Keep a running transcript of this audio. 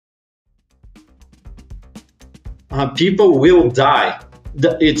people will die.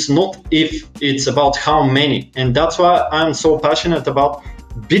 It's not if, it's about how many. And that's why I'm so passionate about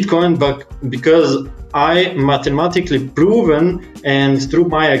Bitcoin, but because I mathematically proven, and through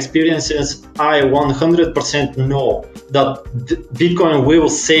my experiences, I 100% know that Bitcoin will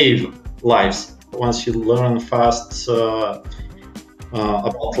save lives. Once you learn fast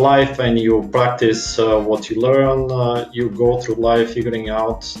about life and you practice what you learn, you go through life figuring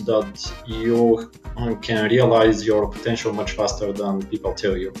out that you can realize your potential much faster than people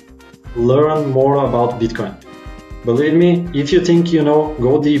tell you. Learn more about Bitcoin. Believe me, if you think you know,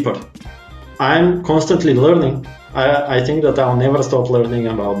 go deeper. I'm constantly learning. I think that I'll never stop learning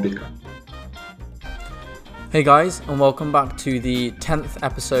about Bitcoin. Hey guys, and welcome back to the 10th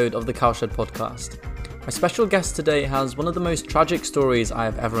episode of the Cowshed podcast. My special guest today has one of the most tragic stories I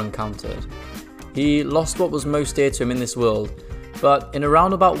have ever encountered. He lost what was most dear to him in this world, but in a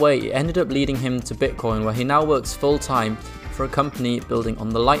roundabout way it ended up leading him to Bitcoin, where he now works full-time for a company building on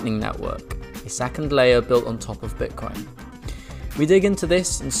the Lightning Network, a second layer built on top of Bitcoin. We dig into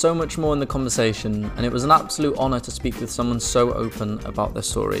this and so much more in the conversation, and it was an absolute honour to speak with someone so open about their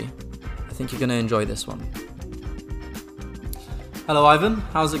story. I think you're going to enjoy this one. Hello Ivan,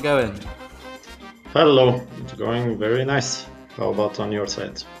 how's it going? Hello, it's going very nice. How about on your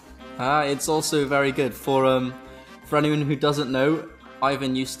side? It's also very good. For anyone who doesn't know,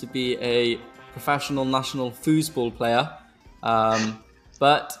 Ivan used to be a professional national foosball player,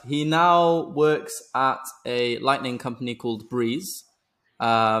 but he now works at a Lightning company called Breeze.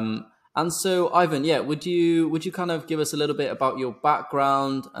 And so, Ivan, would you kind of give us a little bit about your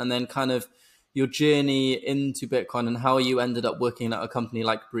background and then kind of your journey into Bitcoin and how you ended up working at a company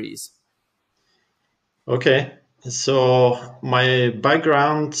like Breeze? Okay, so my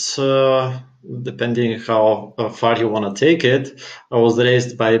background, depending how far you want to take it, I was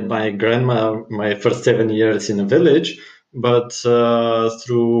raised by my grandma my first 7 years in a village, but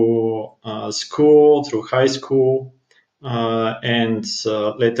through school, through high school, and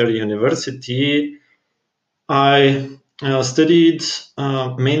later university, I studied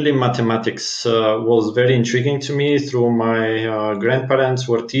mainly mathematics. Was very intriguing to me. Through my grandparents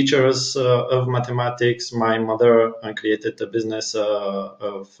were teachers of mathematics. My mother created a business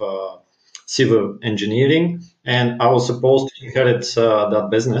of civil engineering, and I was supposed to inherit that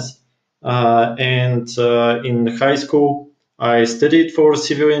business. And in high school, I studied for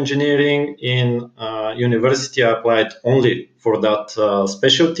civil engineering. In university, I applied only for that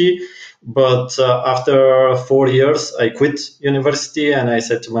specialty. But after 4 years, I quit university and I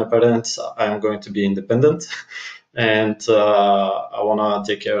said to my parents, I'm going to be independent and I want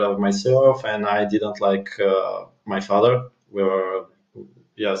to take care of myself. And I didn't like my father.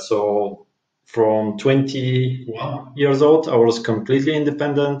 So from 21 years old, I was completely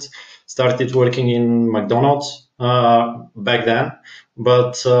independent, started working in McDonald's back then.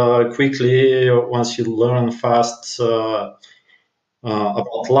 But quickly, once you learn fast,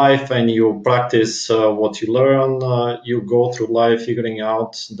 about life and you practice what you learn, you go through life figuring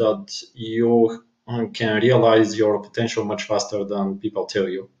out that you can realize your potential much faster than people tell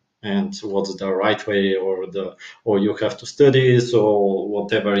you, and what's the right way, or you have to study, so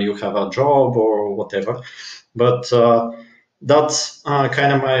whatever, you have a job or whatever. But that's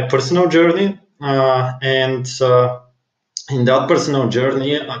kind of my personal journey, and in that personal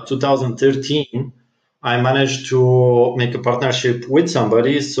journey, 2013, I managed to make a partnership with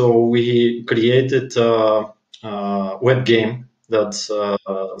somebody. So we created a web game that's a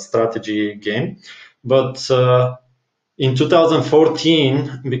strategy game. But in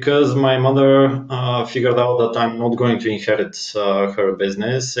 2014, because my mother figured out that I'm not going to inherit her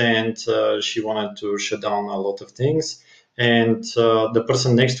business, and she wanted to shut down a lot of things. And the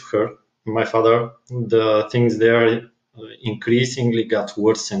person next to her, my father, the things there increasingly got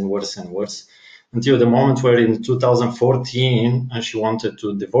worse and worse and worse, until the moment where in 2014 she wanted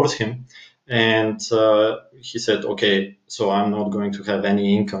to divorce him, and he said, okay, so I'm not going to have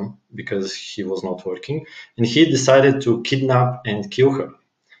any income because he was not working, and he decided to kidnap and kill her.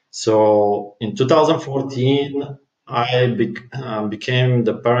 So in 2014 I became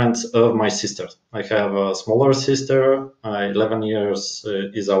the parents of my sister. I have a smaller sister, 11 years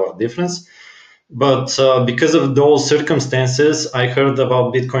is our difference. But because of those circumstances, I heard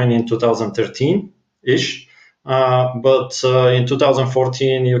about Bitcoin in 2013-ish. But in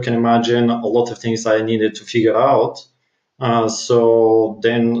 2014, you can imagine a lot of things I needed to figure out. So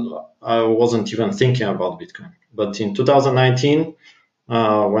then I wasn't even thinking about Bitcoin. But in 2019,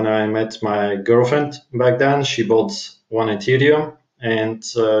 when I met my girlfriend back then, she bought one Ethereum, and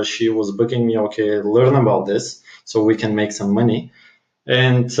she was bugging me, okay, learn about this so we can make some money.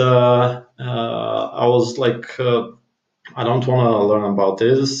 And I was like, I don't want to learn about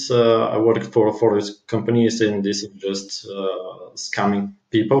this. I worked for these companies, and this is just scamming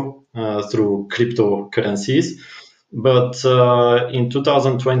people through cryptocurrencies. But in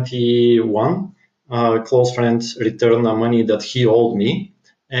 2021, a close friend returned the money that he owed me,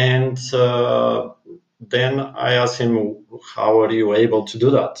 and then I asked him, "How are you able to do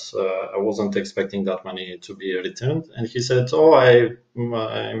that? I wasn't expecting that money to be returned." And he said, "Oh,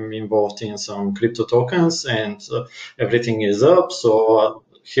 I'm involved in some crypto tokens, and everything is up. So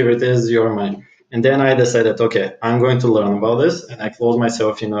here it is, your money." And then I decided, okay, I'm going to learn about this, and I closed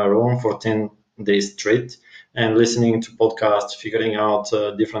myself in a room for 10 days straight and listening to podcasts, figuring out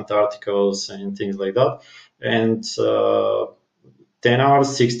different articles and things like that. And 10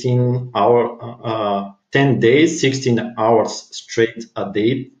 hours, 10 days, 16 hours straight a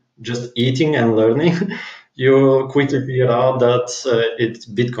day, just eating and learning, you quickly figure out that it's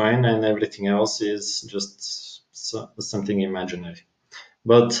Bitcoin and everything else is just something imaginary.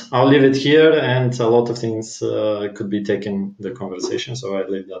 But I'll leave it here, and a lot of things could be taken the conversation, so I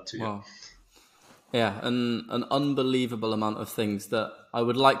leave that to you. Wow. Yeah, and an unbelievable amount of things that I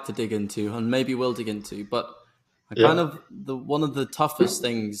would like to dig into and maybe will dig into. But I kind Yeah. of one of the toughest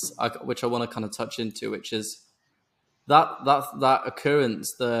things which I want to kind of touch into, which is that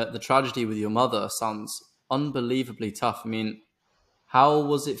occurrence, the tragedy with your mother sounds unbelievably tough. I mean, how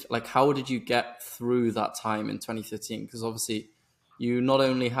was it like? How did you get through that time in 2013? Because obviously, you not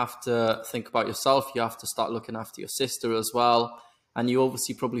only have to think about yourself, you have to start looking after your sister as well. And you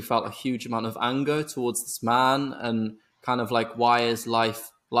obviously probably felt a huge amount of anger towards this man and kind of like, why is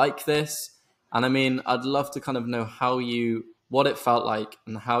life like this? And I mean, I'd love to kind of know what it felt like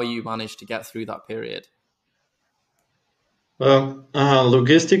and how you managed to get through that period. Well,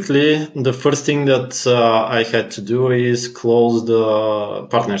 logistically, the first thing that I had to do is close the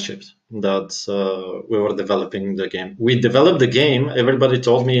partnerships that we were developing the game. We developed the game. Everybody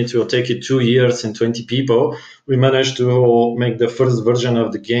told me it will take it 2 years and 20 people. We managed to make the first version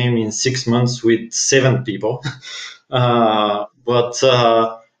of the game in 6 months with 7 people. But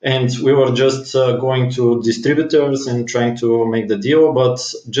and we were just going to distributors and trying to make the deal. But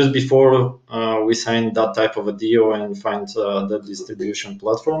just before we signed that type of a deal and find the distribution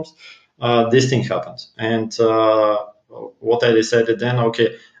platforms, this thing happened. And what I decided then,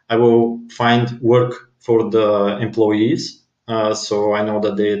 okay, I will find work for the employees. So I know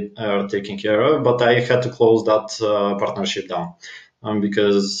that they are taken care of, but I had to close that partnership down.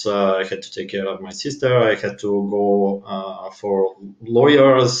 Because I had to take care of my sister. I had to go for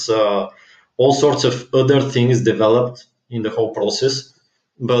lawyers. All sorts of other things developed in the whole process.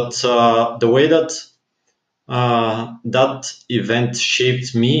 But the way that that event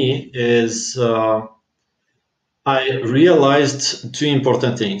shaped me is I realized two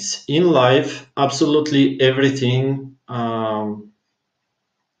important things. In life, absolutely everything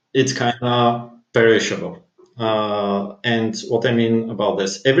it's kind of perishable. And what I mean about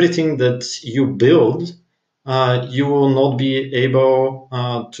this, everything that you build, you will not be able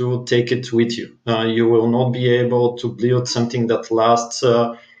to take it with you. You will not be able to build something that lasts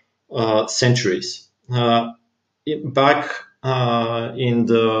centuries. Back in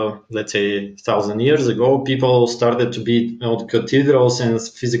the, let's say, 1,000 years ago, people started to build cathedrals and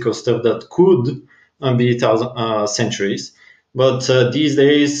physical stuff that could be centuries. But these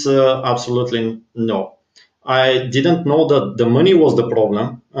days, absolutely no. I didn't know that the money was the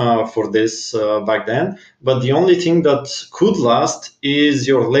problem for this back then, but the only thing that could last is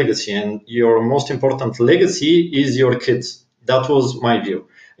your legacy, and your most important legacy is your kids. That was my view.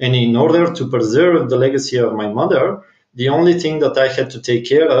 And in order to preserve the legacy of my mother, the only thing that I had to take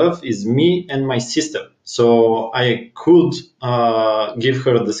care of is me and my sister. So I could give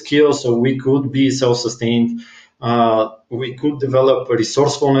her the skills so we could be self-sustained. We could develop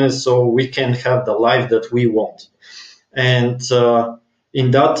resourcefulness so we can have the life that we want. And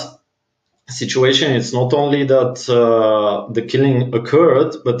in that situation, it's not only that the killing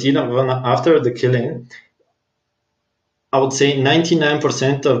occurred, but even after the killing, I would say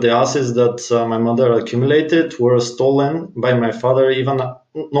 99% of the assets that my mother accumulated were stolen by my father, even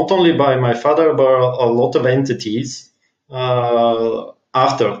not only by my father, but a lot of entities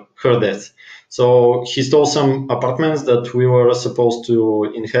after her death. So he stole some apartments that we were supposed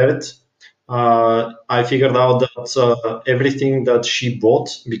to inherit. I figured out that everything that she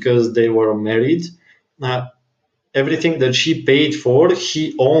bought because they were married, uh, everything that she paid for,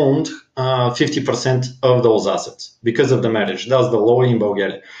 he owned 50% of those assets because of the marriage. That's the law in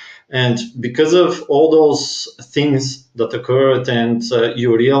Bulgaria. And because of all those things that occurred, and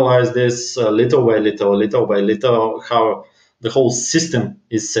you realize this little by little, how the whole system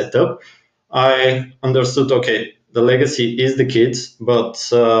is set up, I understood, okay, the legacy is the kids, but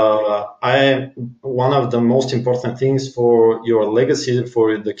one of the most important things for your legacy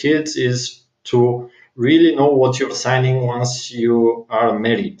for the kids is to really know what you're signing once you are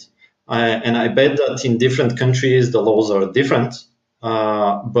married. And I bet that in different countries the laws are different,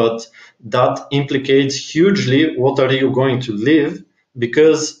 but that implicates hugely what are you going to live,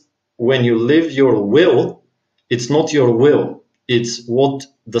 because when you live your will, it's not your will, it's what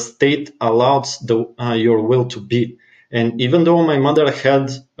the state allows your will to be. And even though my mother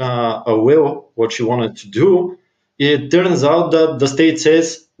had a will, what she wanted to do, it turns out that the state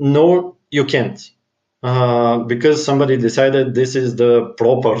says, no, you can't, because somebody decided this is the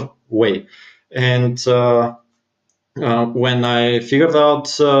proper way. And when I figured out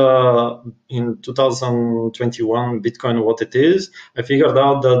in 2021 Bitcoin what it is, I figured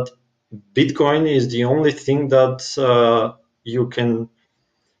out that Bitcoin is the only thing that you can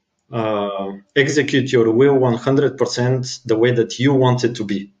execute your will 100% the way that you want it to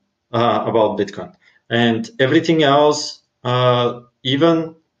be about Bitcoin. And everything else,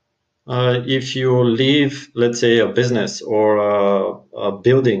 even if you leave, let's say, a business or a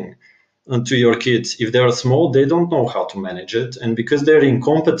building to your kids, if they are small, they don't know how to manage it. And because they're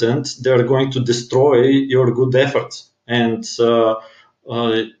incompetent, they're going to destroy your good efforts. And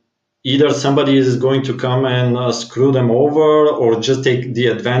either somebody is going to come and screw them over, or just take the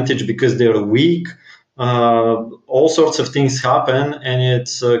advantage because they're weak. All sorts of things happen, and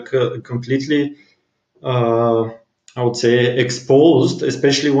it's completely, I would say, exposed,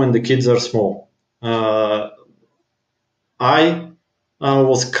 especially when the kids are small. I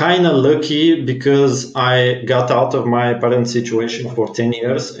was kind of lucky because I got out of my parent situation for 10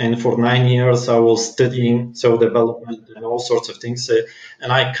 years, and for 9 years I was studying self-development and all sorts of things.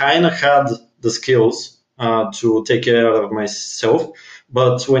 And I kind of had the skills to take care of myself.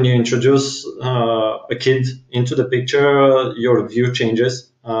 But when you introduce a kid into the picture, your view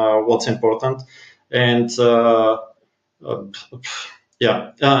changes, what's important. And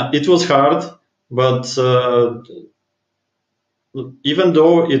it was hard, but even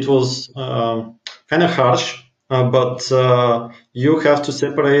though it was kind of harsh, but you have to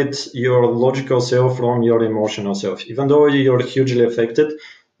separate your logical self from your emotional self. Even though you're hugely affected,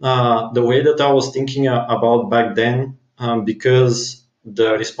 the way that I was thinking about back then, because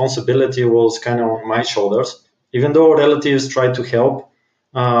the responsibility was kind of on my shoulders, even though relatives tried to help,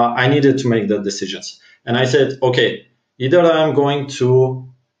 I needed to make the decisions. And I said, okay, either I'm going to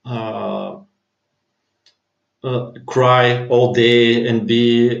cry all day and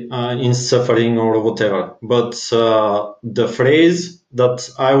be in suffering or whatever. But the phrase that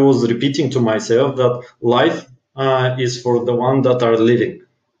I was repeating to myself, that life is for the one that are living.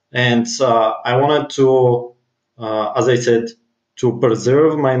 And I wanted to, as I said, to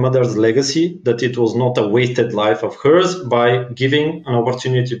preserve my mother's legacy, that it was not a wasted life of hers, by giving an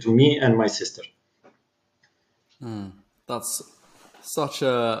opportunity to me and my sister. That's such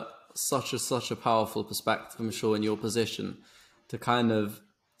a powerful perspective, I'm sure, in your position, to kind of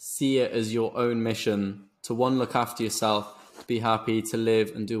see it as your own mission to, one, look after yourself, to be happy, to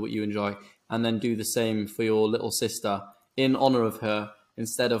live and do what you enjoy, and then do the same for your little sister in honor of her,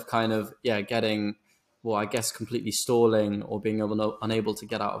 instead of kind of getting, well, I guess, completely stalling or being unable to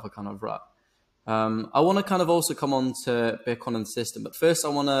get out of a kind of rut. I want to kind of also come on to Bitcoin and the system, but first I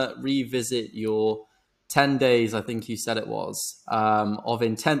want to revisit your 10 days, I think you said it was, of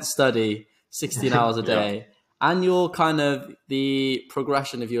intense study, 16 hours a day, and your kind of the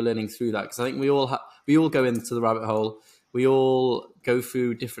progression of your learning through that. Because I think we all go into the rabbit hole. We all go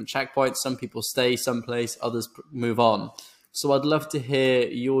through different checkpoints. Some people stay someplace, others move on. So I'd love to hear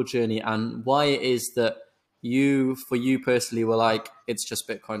your journey and why it is that for you personally, were like, it's just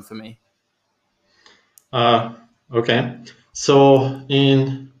Bitcoin for me. Okay. So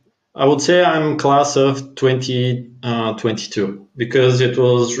I would say I'm class of 2022, because it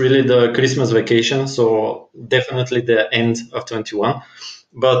was really the Christmas vacation. So definitely the end of 21.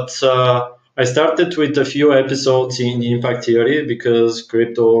 But I started with a few episodes in Impact Theory, because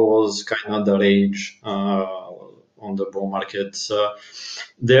crypto was kind of the rage on the bull market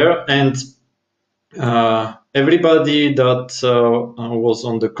there. And everybody that was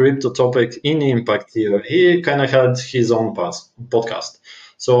on the crypto topic in Impact Theory, he kind of had his own podcast.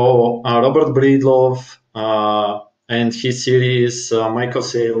 So Robert Breedlove and his series, Michael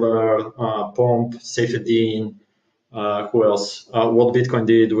Saylor, Pomp, Saifedean, who else? What Bitcoin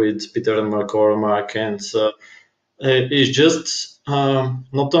Did with Peter McCormack. And it's just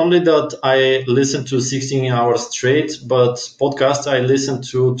not only that I listen to 16 hours straight, but podcasts I listen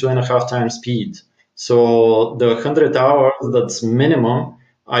to 2.5 times speed. So the 100 hours, that's minimum,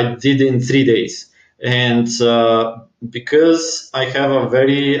 I did in 3 days. And because I have a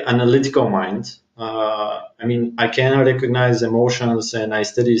very analytical mind, I mean, I can recognize emotions and I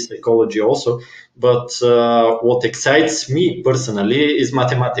study psychology also. But what excites me personally is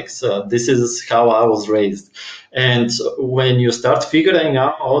mathematics. This is how I was raised. And when you start figuring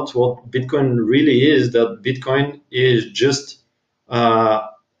out what Bitcoin really is, that Bitcoin is just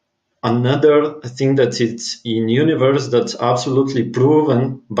another thing that it's in universe that's absolutely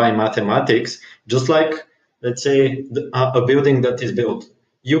proven by mathematics, just like, let's say, a building that is built.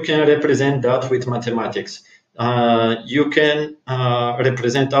 You can represent that with mathematics. You can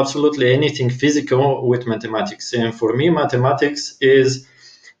represent absolutely anything physical with mathematics. And for me, mathematics is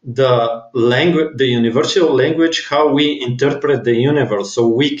the language, the universal language, how we interpret the universe, so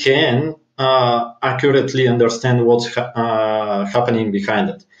we can accurately understand what's happening behind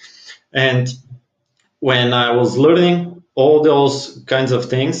it. And when I was learning all those kinds of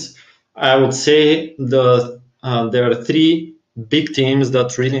things, I would say there are three big themes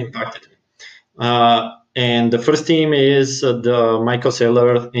that really impacted me. And the first theme is the Michael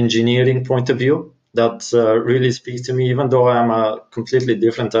Saylor engineering point of view that really speaks to me, even though I'm a completely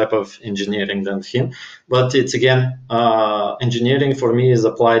different type of engineering than him. But it's again, engineering for me is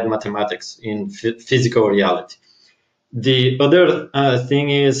applied mathematics in physical reality. The other thing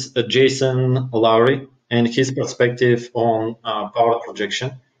is Jason Lowry and his perspective on power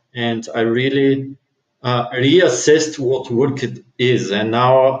projection. And I really reassessed what work it is. And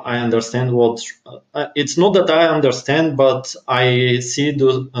now I understand what it's not that I understand, but I see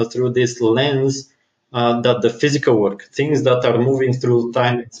through this lens that the physical work, things that are moving through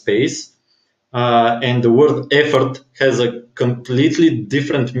time and space, and the word effort has a completely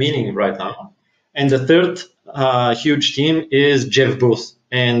different meaning right now. And the third huge theme is Jeff Booth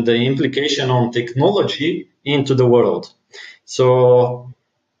and the implication on technology into the world. So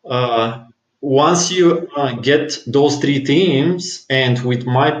once you get those three themes, and with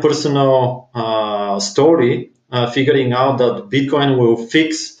my personal story, figuring out that Bitcoin will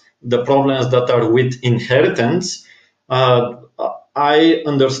fix the problems that are with inheritance, I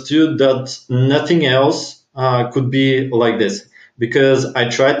understood that nothing else could be like this, because I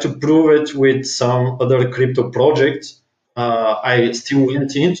tried to prove it with some other crypto projects. I still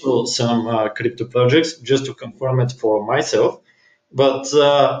went into some crypto projects just to confirm it for myself. But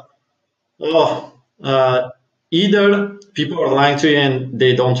oh, either people are lying to you and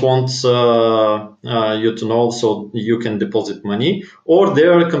they don't want you to know so you can deposit money, or they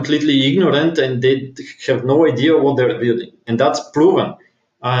are completely ignorant and they have no idea what they're building. And that's proven.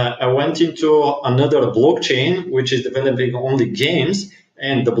 I went into another blockchain, which is developing only games,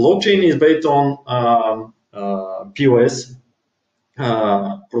 and the blockchain is based on POS,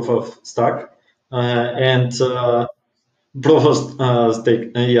 proof of stake, and proof of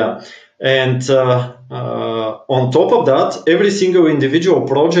stake, yeah. And on top of that, every single individual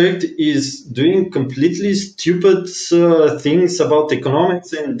project is doing completely stupid things about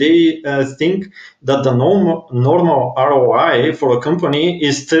economics, and they think that the normal ROI for a company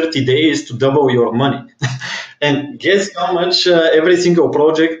is 30 days to double your money. And guess how much every single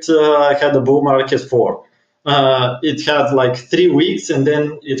project had a bull market for? It had like 3 weeks and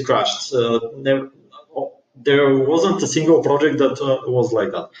then it crashed. There wasn't a single project that was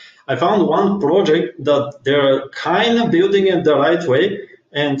like that. I found one project that they're kind of building it the right way,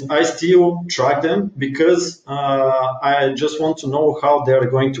 and I still track them because I just want to know how they're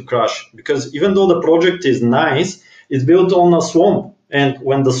going to crash. Because even though the project is nice, it's built on a swamp, and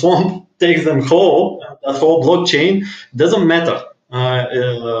when the swamp takes them whole, that whole blockchain doesn't matter.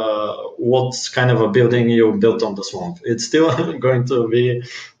 What kind of a building you built on the swamp? It's still going to be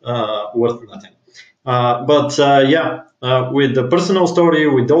worth nothing. With the personal story,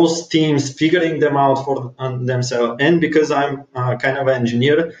 with those teams figuring them out for themselves, and because I'm kind of an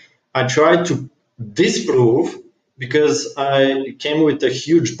engineer, I tried to disprove, because I came with a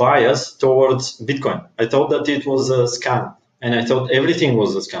huge bias towards Bitcoin. I thought that it was a scam, and I thought everything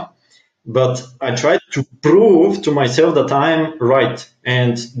was a scam. But I tried to prove to myself that I'm right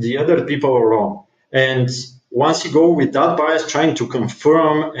and the other people are wrong. And once you go with that bias, trying to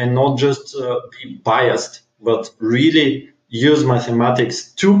confirm and not just be biased, but really use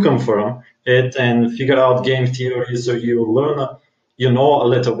mathematics to confirm it and figure out game theory, so you learn, you know, a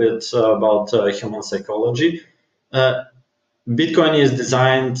little bit about human psychology. Bitcoin is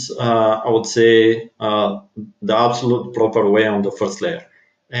designed, I would say, the absolute proper way on the first layer.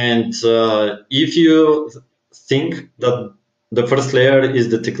 And if you think that the first layer is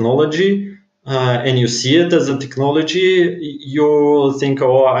the technology, and you see it as a technology, you think,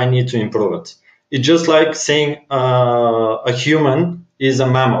 oh, I need to improve it. it's just like saying a human is a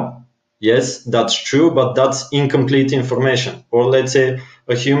mammal. Yes, that's true, but that's incomplete information. Or let's say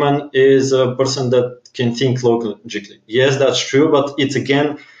a human is a person that can think logically. Yes, that's true, but it's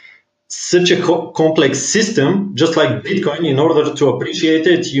again such a complex system, just like Bitcoin. In order to appreciate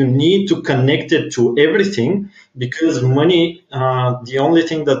it, you need to connect it to everything, because money, the only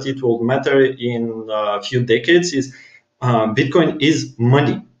thing that it will matter in a few decades is Bitcoin is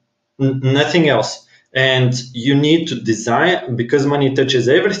money, nothing else. And you need to design, because money touches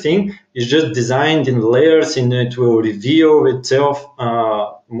everything, it's just designed in layers, and it will reveal itself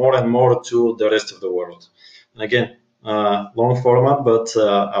more and more to the rest of the world. And again, long format, but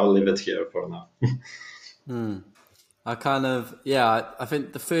I'll leave it here for now. I kind of, yeah, I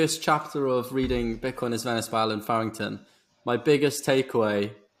think the first chapter of reading Bitcoin is Venice by Alan Farrington, my biggest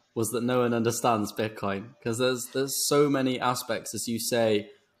takeaway was that no one understands Bitcoin, because there's so many aspects, as you say,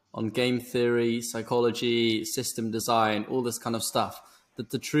 on game theory, psychology, system design, all this kind of stuff, that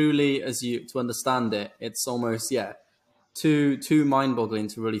to truly, to understand it, it's almost, yeah, too mind-boggling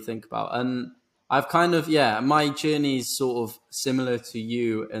to really think about. And I've kind of, yeah, my journey is sort of similar to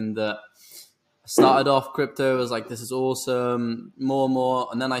you in that I started off crypto, was like, this is awesome, more and more,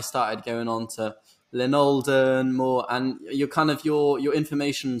 and then I started going on to Linolden more, and your kind of your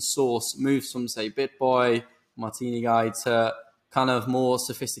information source moves from, say, BitBoy, Martini Guy, to kind of more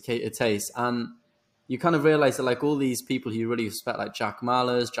sophisticated taste. And you kind of realize that like all these people who you really respect, like Jack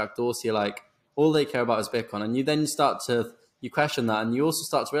Mallers, Jack Dorsey, like all they care about is Bitcoin. And you then start to, you question that, and you also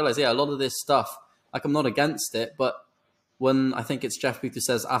start to realize, yeah, a lot of this stuff, like I'm not against it, but when I think it's Jeff Booth who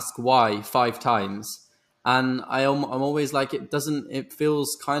says, ask why 5 times. And I'm always like, it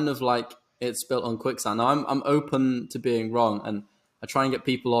feels kind of like it's built on quicksand. Now I'm open to being wrong, and I try and get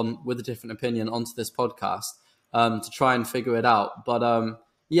people on with a different opinion onto this podcast to try and figure it out. But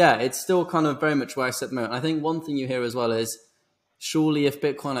yeah, it's still kind of very much where I sit at the moment. I think one thing you hear as well is, surely if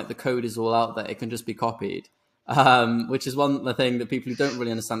Bitcoin, like the code is all out there, it can just be copied, which is one thing that people who don't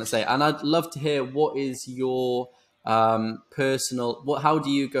really understand it say. And I'd love to hear, what is your personal, how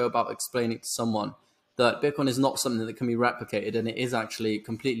do you go about explaining to someone that Bitcoin is not something that can be replicated, and it is actually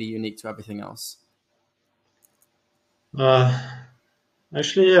completely unique to everything else?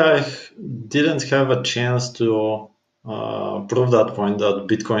 Actually, I didn't have a chance to prove that point, that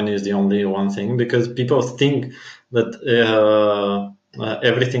Bitcoin is the only one thing, because people think that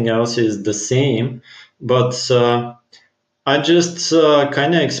everything else is the same. But I just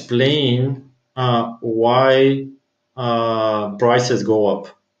kind of explain why prices go up.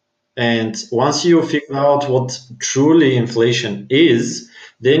 And once you figure out what truly inflation is,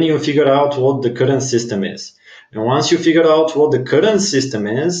 then you figure out what the current system is. And once you figure out what the current system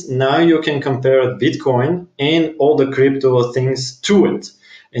is, now you can compare Bitcoin and all the crypto things to it.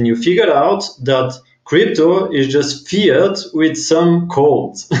 And you figure out that crypto is just fiat with some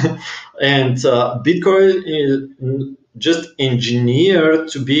codes. And Bitcoin is just engineered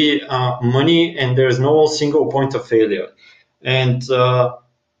to be money, and there's no single point of failure. And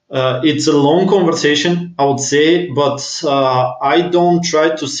it's a long conversation, I would say, but I don't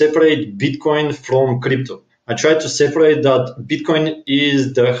try to separate Bitcoin from crypto. I try to separate that Bitcoin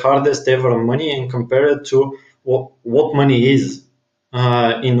is the hardest ever money and compare it to what money is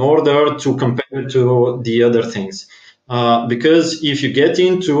in order to compare it to the other things. Because if you get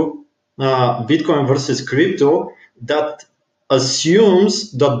into Bitcoin versus crypto, that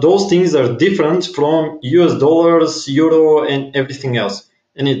assumes that those things are different from US dollars, euro, and everything else.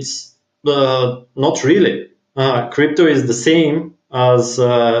 And it's not really. Crypto is the same as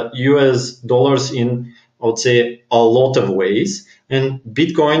US dollars in, I would say, a lot of ways. And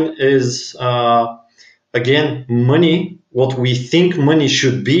Bitcoin is, again, money, what we think money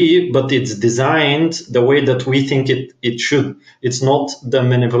should be, but it's designed the way that we think it should. It's not the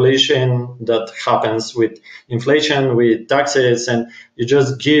manipulation that happens with inflation, with taxes, and it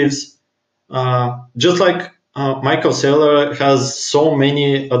just gives, just like Michael Saylor has so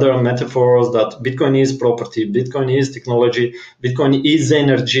many other metaphors, that Bitcoin is property, Bitcoin is technology, Bitcoin is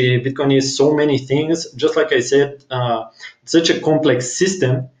energy, Bitcoin is so many things. Just like I said, it's such a complex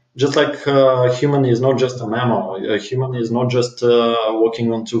system. Just like a human is not just a mammal, a human is not just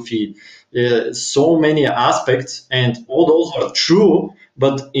walking on 2 feet. So many aspects, and all those are true.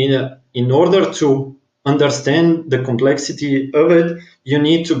 But in order to understand the complexity of it, you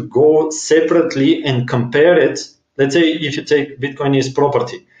need to go separately and compare it. Let's say if you take Bitcoin is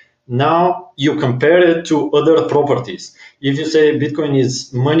property, now you compare it to other properties. If you say Bitcoin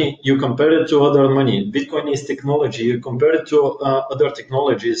is money, you compare it to other money. Bitcoin is technology, you compare it to other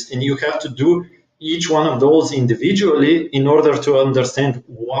technologies, and you have to do each one of those individually in order to understand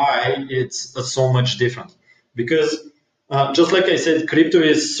why it's so much different. Because just like I said, crypto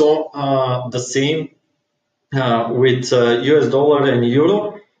is so the same with US dollar and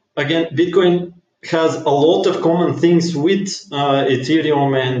euro. Again, Bitcoin has a lot of common things with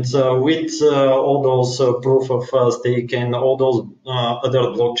Ethereum and with all those proof of stake and all those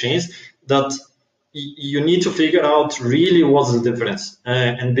other blockchains that you need to figure out really what's the difference.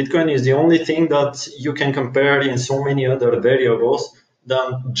 And Bitcoin is the only thing that you can compare in so many other variables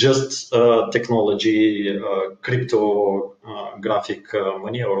than just technology, crypto, graphic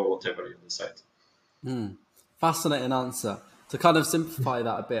money, or whatever you decide. Fascinating answer. To kind of simplify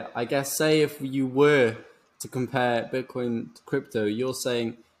that a bit, I guess, say if you were to compare Bitcoin to crypto, you're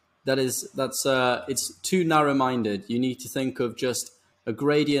saying it's too narrow-minded. You need to think of just a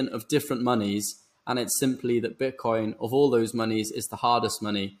gradient of different monies, and it's simply that Bitcoin, of all those monies, is the hardest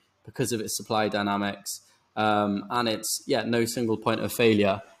money because of its supply dynamics, and it's no single point of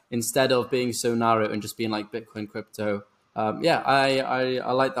failure. Instead of being so narrow and just being like Bitcoin, crypto, I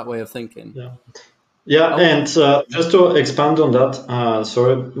like that way of thinking. Yeah. Yeah, and just to expand on that,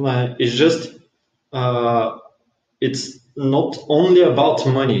 it's just it's not only about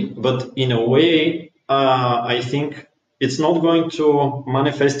money, but in a way, I think it's not going to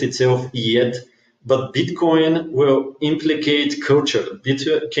manifest itself yet. But Bitcoin will implicate culture.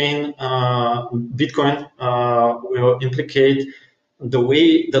 Bitcoin will implicate the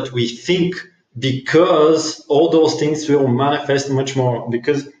way that we think, because all those things will manifest much more.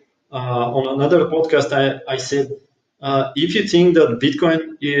 Because on another podcast, I said, if you think that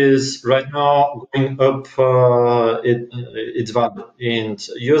Bitcoin is right now going up its value in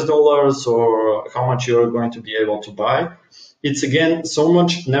US dollars, or how much you're going to be able to buy, it's again so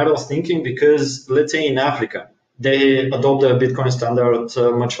much narrow thinking. Because let's say in Africa, they adopt the Bitcoin standard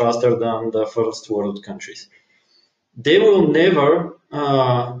much faster than the first world countries. They will never,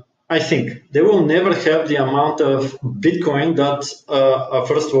 I think, they will never have the amount of Bitcoin that a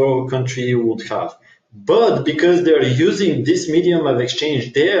first world country would have. But because they're using this medium of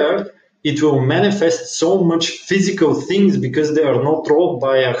exchange there, it will manifest so much physical things, because they are not rolled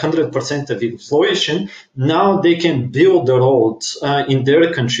by 100% of inflation. Now they can build the roads in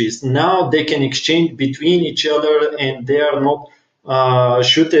their countries. Now they can exchange between each other, and they are not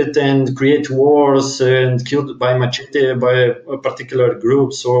shoot it and create wars and killed by machete by particular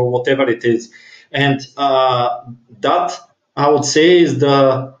groups or whatever it is. And that, I would say, is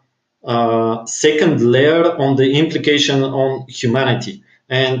the second layer on the implication on humanity.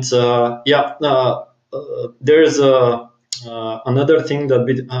 And there's another thing that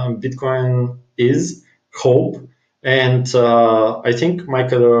Bitcoin is hope. And I think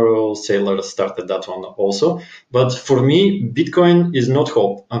Michael Saylor started that one also. But for me, Bitcoin is not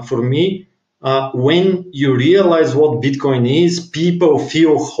hope. And for me, when you realize what Bitcoin is, people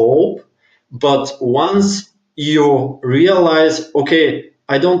feel hope. But once you realize, okay,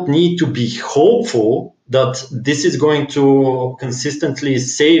 I don't need to be hopeful that this is going to consistently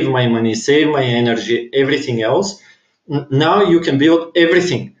save my money, save my energy, everything else, now you can build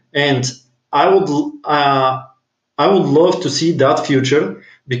everything. And I would love to see that future,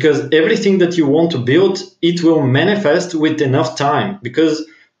 because everything that you want to build, it will manifest with enough time, because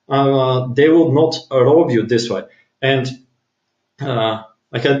they will not rob you this way. And I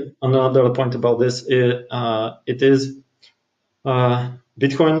had another point about this. It is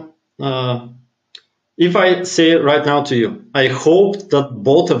Bitcoin. If I say right now to you, I hope that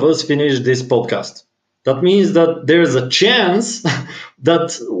both of us finish this podcast. That means that there's a chance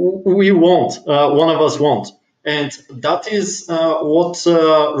that we won't, one of us won't. And that is what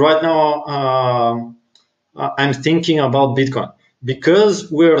right now I'm thinking about Bitcoin.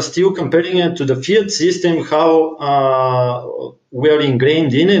 Because we're still comparing it to the fiat system, how we're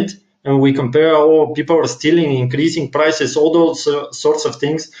ingrained in it, and we compare, oh, people are stealing, increasing prices, all those sorts of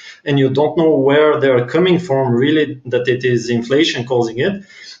things, and you don't know where they're coming from, really, that it is inflation causing it.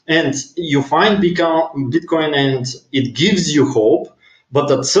 And you find Bitcoin and it gives you hope,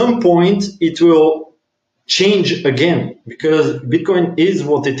 but at some point it will change again, because Bitcoin is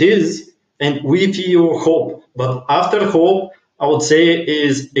what it is, and we feel hope. But after hope, I would say,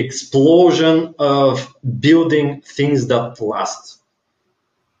 is explosion of building things that last.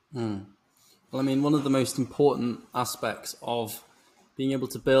 Well, I mean, one of the most important aspects of being able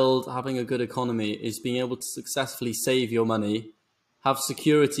to build, having a good economy, is being able to successfully save your money, have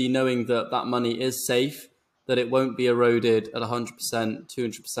security knowing that that money is safe, that it won't be eroded at 100%,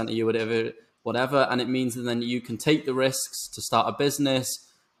 200% a year, whatever. And it means that then you can take the risks to start a business,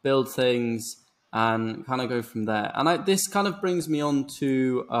 build things, and kind of go from there. And this kind of brings me on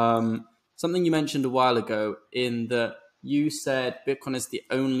to something you mentioned a while ago, in that you said Bitcoin is the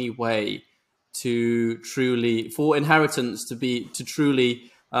only way to truly, for inheritance to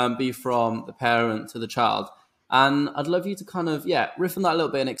truly be from the parent to the child. And I'd love you to kind of, riff on that a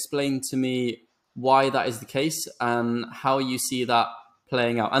little bit and explain to me why that is the case and how you see that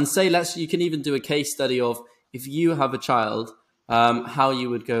playing out. And say, you can even do a case study of, if you have a child, how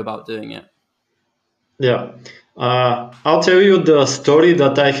you would go about doing it. Yeah. I'll tell you the story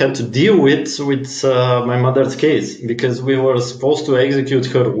that I had to deal with my mother's case, because we were supposed to execute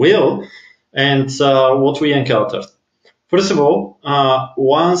her will, and what we encountered. First of all,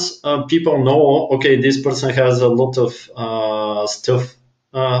 once people know, okay, this person has a lot of stuff,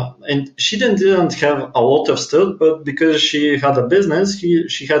 and she didn't have a lot of stuff, but because she had a business,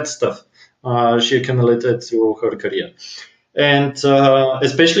 she had stuff she accumulated through her career. And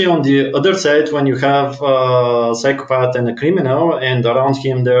especially on the other side, when you have a psychopath and a criminal, and around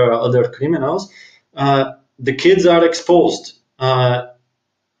him there are other criminals, the kids are exposed.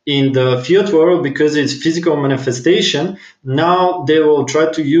 In the fiat world, because it's physical manifestation, now they will try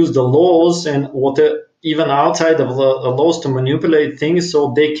to use the laws and even outside of the laws to manipulate things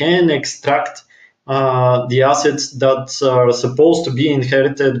so they can extract the assets that are supposed to be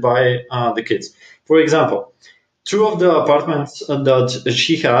inherited by the kids. For example, two of the apartments that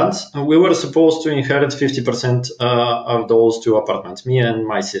she had, we were supposed to inherit 50% of those two apartments, me and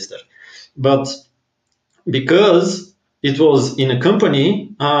my sister. But because it was in a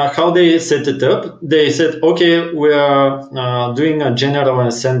company, how they set it up, they said, okay, we are doing a general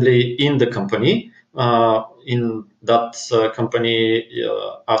assembly in the company. In that company,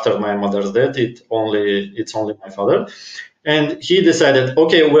 after my mother's death, it's only my father. And he decided,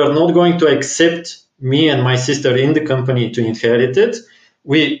 okay, we're not going to accept me and my sister in the company to inherit it.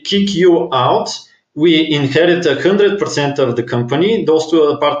 We kick you out. We inherit 100% of the company. Those two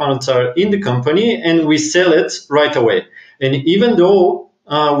apartments are in the company, and we sell it right away. And even though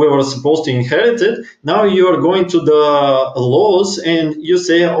we were supposed to inherit it, now you are going to the laws and you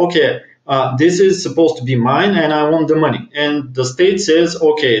say, okay, this is supposed to be mine and I want the money. And the state says,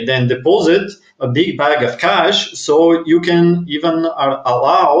 okay, then deposit a big bag of cash so you can even are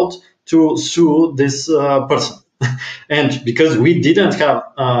allowed to sue this person. And because we didn't have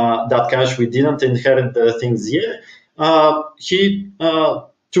that cash, we didn't inherit the things yet, he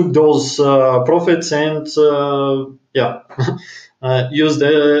took those profits and used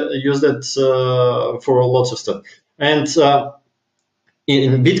it for lots of stuff. And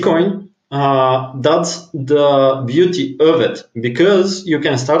in Bitcoin, that's the beauty of it, because you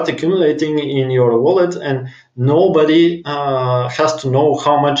can start accumulating in your wallet and nobody has to know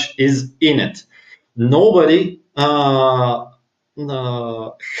how much is in it. Nobody has,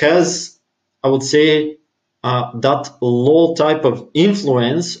 I would say, that low type of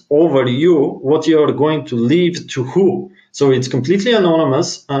influence over you, what you are going to leave to who. So it's completely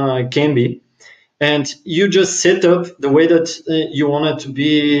anonymous, can be. And you just set up the way that you want it to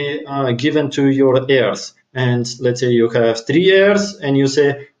be given to your heirs. And let's say you have 3 heirs and you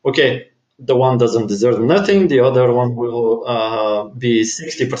say, okay, the one doesn't deserve nothing, the other one will be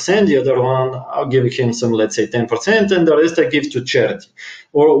 60%, the other one, I'll give him some, let's say 10%, and the rest I give to charity.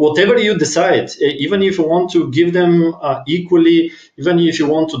 Or whatever you decide, even if you want to give them equally, even if you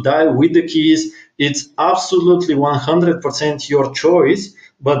want to die with the keys, it's absolutely 100% your choice.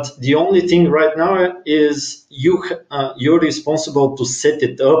 But the only thing right now is you're responsible to set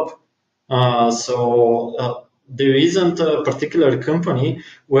it up. There isn't a particular company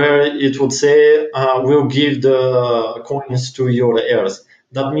where it would say, we'll give the coins to your heirs.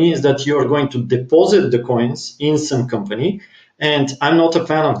 That means that you're going to deposit the coins in some company. And I'm not a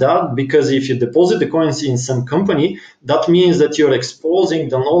fan of that, because if you deposit the coins in some company, that means that you're exposing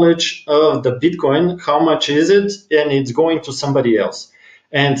the knowledge of the Bitcoin, how much is it, and it's going to somebody else.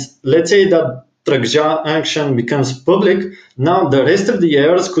 And let's say that transaction becomes public. Now the rest of the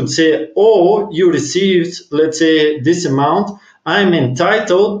heirs could say, oh, you received, let's say, this amount, I'm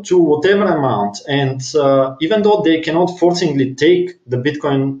entitled to whatever amount. And even though they cannot forcibly take the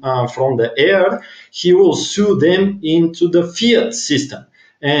Bitcoin from the heir, he will sue them into the fiat system.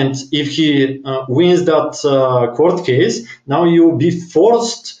 And if he wins that court case, now you will be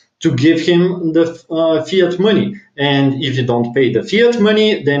forced to give him the fiat money. And if you don't pay the fiat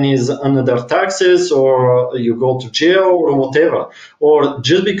money, then is another taxes, or you go to jail, or whatever. Or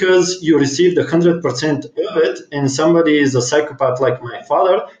just because you received 100% of it and somebody is a psychopath like my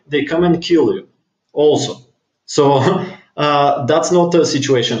father, they come and kill you also. So that's not the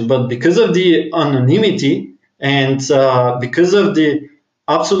situation. But because of the anonymity and because of the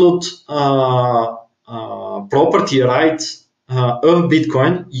absolute property rights of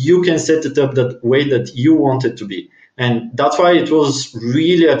Bitcoin, you can set it up that way that you want it to be. And that's why it was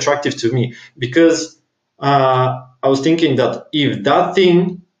really attractive to me, because I was thinking that if that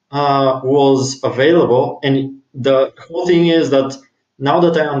thing was available, and the whole thing is that now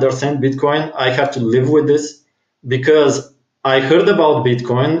that I understand Bitcoin, I have to live with this, because I heard about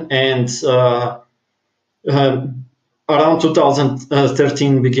Bitcoin and uh, around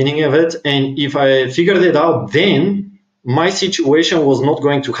 2013 beginning of it, and if I figured it out then, my situation was not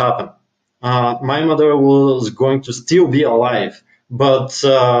going to happen. My mother was going to still be alive, but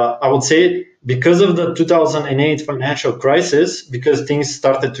I would say because of the 2008 financial crisis, because things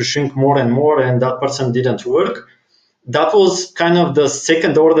started to shrink more and more and that person didn't work, that was kind of the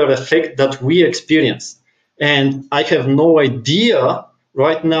second order effect that we experienced. And I have no idea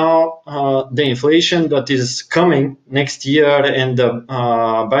right now the inflation that is coming next year and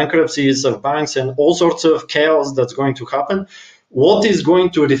the bankruptcies of banks and all sorts of chaos that's going to happen. What is going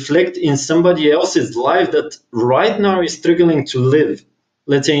to reflect in somebody else's life that right now is struggling to live?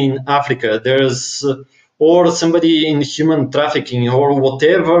 Let's say in Africa, there's or somebody in human trafficking or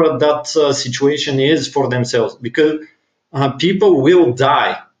whatever that situation is for themselves, because people will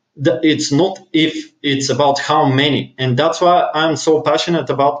die. It's not if, it's about how many. And that's why I'm so passionate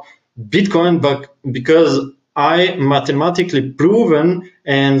about Bitcoin, but because I mathematically proven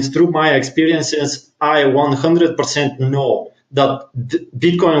and through my experiences, I 100% know that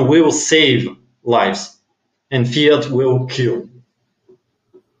Bitcoin will save lives and fiat will kill.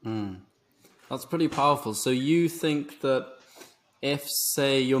 That's pretty powerful. So you think that if,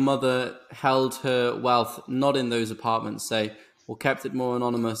 say, your mother held her wealth not in those apartments, say, or kept it more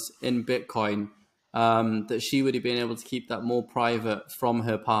anonymous in Bitcoin, that she would have been able to keep that more private from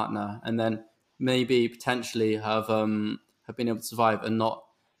her partner, and then maybe potentially have been able to survive and not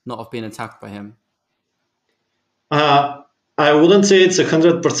have been attacked by him. Uh, I wouldn't say it's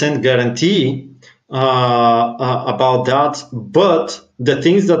 100% guarantee about that, but the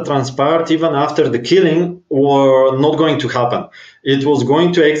things that transpired even after the killing were not going to happen. It was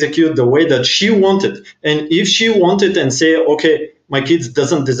going to execute the way that she wanted. And if she wanted and say, okay, my kids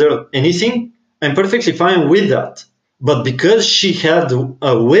doesn't deserve anything, I'm perfectly fine with that. But because she had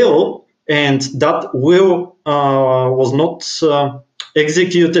a will, and that will was not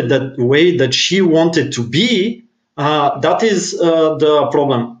executed that way that she wanted to be, that is the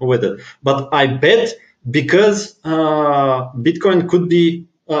problem with it. But I bet because Bitcoin could be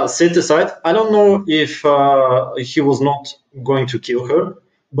set aside, I don't know if he was not going to kill her,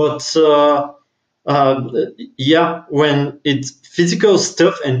 but uh, yeah, when it's physical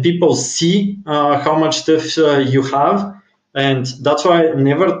stuff and people see how much stuff you have, and that's why I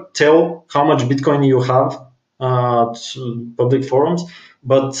never tell how much Bitcoin you have to public forums,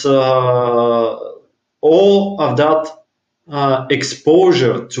 but all of that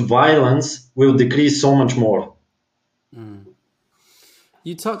exposure to violence will decrease so much more.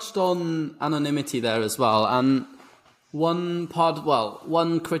 You touched on anonymity there as well, and one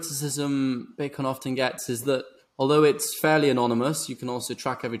criticism Bitcoin often gets is that although it's fairly anonymous, you can also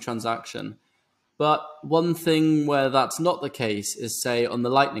track every transaction. But one thing where that's not the case is, say, on the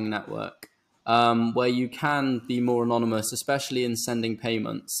Lightning Network, where you can be more anonymous, especially in sending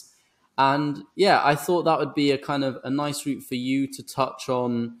payments. And yeah, I thought that would be a kind of a nice route for you to touch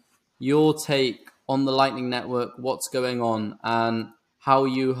on your take on the Lightning Network, what's going on, and how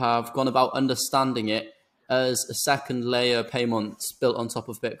you have gone about understanding it as a second layer payments built on top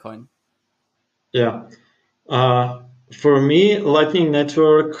of Bitcoin. Yeah. For me, Lightning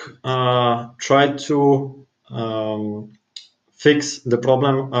Network tried to fix the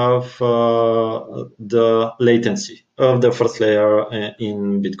problem of the latency of the first layer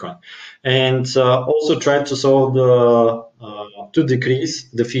in Bitcoin, and also tried to solve the to decrease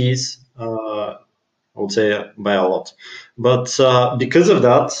the fees. I would say by a lot, but because of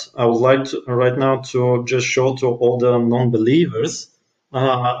that, I would like to right now to just show to all the non-believers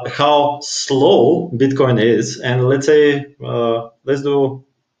how slow Bitcoin is, and let's say let's do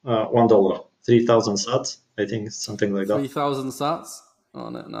 $1, 3,000 sats. I think it's something like that. 3,000 sats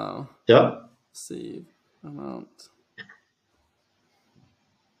on it now. Yeah. Receive amount.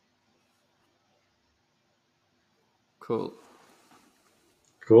 Cool.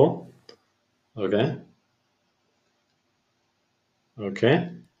 Cool. Okay. Okay.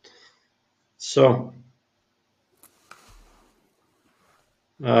 So,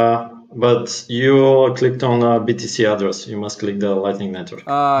 but you clicked on a BTC address. You must click the Lightning Network.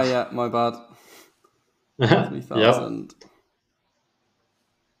 Ah, yeah, my bad. Yeah. 3,000.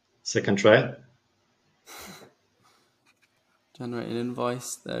 Second try. Generate an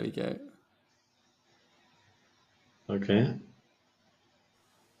invoice. There we go. Okay.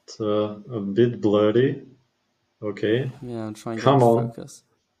 a bit blurry. Okay. Yeah, I'm trying to get Come into on. focus.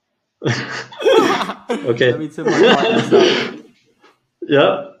 Okay. Let me turn my brightness up.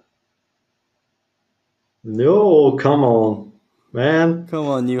 Yeah. No, come on, man. Come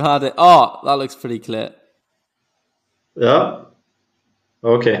on, you had it. Oh, that looks pretty clear. Yeah.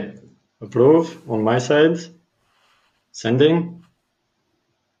 Okay. Approve on my side. Sending.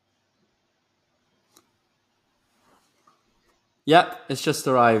 Yep, it's just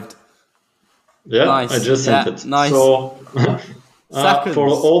arrived. Yeah, Nice. I just sent Yeah, it. nice. So for Seconds.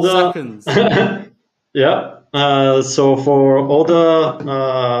 all Seconds. the yeah, so for all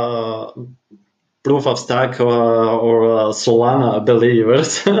the proof of stack or Solana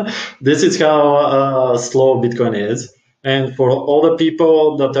believers, this is how slow Bitcoin is. And for all the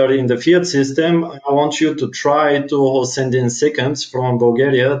people that are in the fiat system, I want you to try to send in seconds from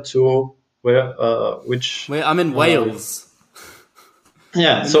Bulgaria to where which Wait, I'm in Wales.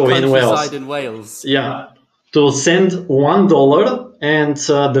 yeah, In the so in countryside Wales. in Wales. Yeah, to send $1, and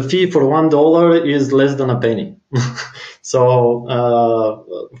the fee for $1 is less than a penny. So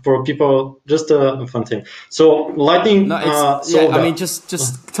for people, just a fun thing. So No, Lightning it's yeah. solved I mean, that.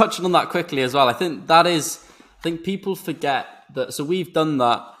 just touching on that quickly as well. I think that is. I think people forget that. So we've done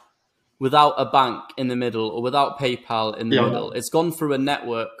that without a bank in the middle or without PayPal in the Yeah, middle. It's gone through a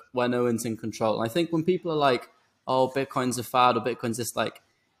network where no one's in control. And I think when people are like, "Oh, Bitcoin's a fad," or "Bitcoin's this," like,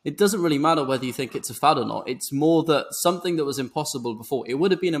 it doesn't really matter whether you think it's a fad or not. It's more that something that was impossible before. It would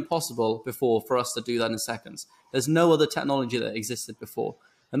have been impossible before for us to do that in seconds. There's no other technology that existed before.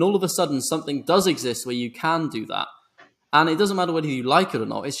 And all of a sudden, something does exist where you can do that. And it doesn't matter whether you like it or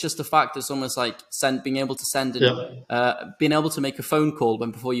not. It's just a fact. It's almost like being able to send in, yeah, being able to make a phone call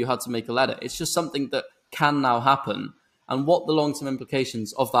when before you had to make a letter. It's just something that can now happen. And what the long term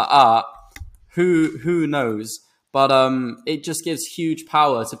implications of that are, who knows? But it just gives huge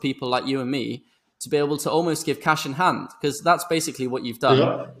power to people like you and me to be able to almost give cash in hand, because that's basically what you've done.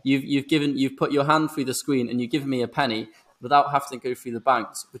 yeah. You've put your hand through the screen and you've given me a penny without having to go through the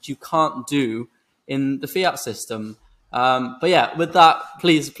banks, which you can't do in the fiat system. But yeah, with that,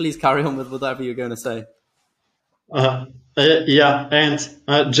 please carry on with whatever you're going to say. Uh, yeah, and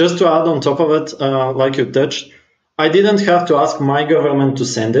just to add on top of it, like you touched, I didn't have to ask my government to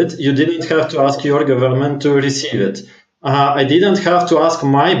send it. You didn't have to ask your government to receive it. I didn't have to ask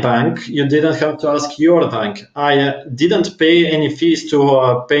my bank. You didn't have to ask your bank. I didn't pay any fees to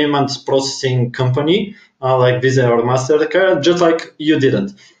a payment processing company like Visa or MasterCard, just like you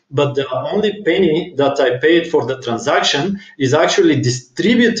didn't. But the only penny that I paid for the transaction is actually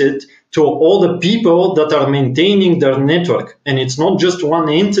distributed to all the people that are maintaining their network. And it's not just one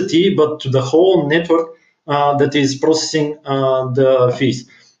entity, but to the whole network that is processing the fees.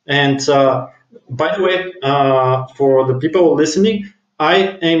 And by the way, for the people listening,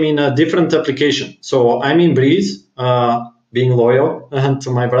 I am in a different application. So I'm in Breeze, being loyal to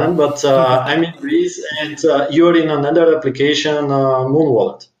my brand, but I'm in Breeze, and you're in another application, Moon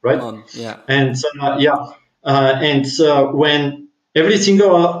Wallet, right? None, yeah. And yeah, and when every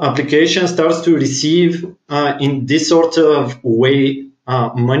single application starts to receive in this sort of way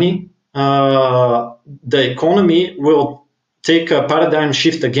money, the economy will take a paradigm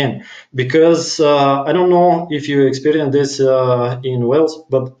shift again. Because I don't know if you experienced this in Wales,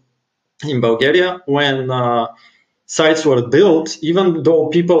 but in Bulgaria, when sites were built, even though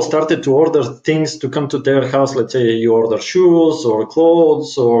people started to order things to come to their house, let's say you order shoes or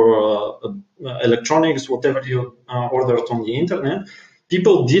clothes or electronics, whatever you ordered on the internet,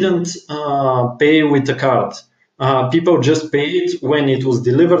 people didn't pay with a card. People just paid when it was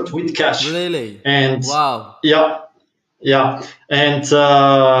delivered with cash. Really? And Wow. yeah, and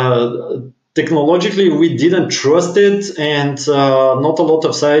technologically we didn't trust it, and not a lot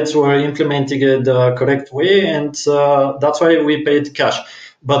of sites were implementing it the correct way, and that's why we paid cash.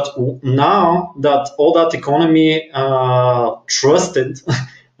 But now that all that economy trusted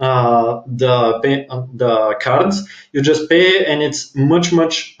the cards, you just pay, and it's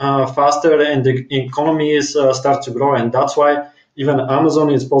much faster, and the economies start to grow, and that's why even Amazon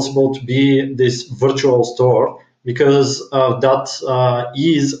is possible to be this virtual store, because of that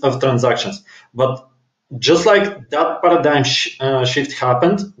ease of transactions. But just like that paradigm shift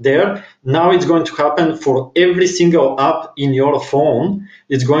happened there, now it's going to happen for every single app in your phone.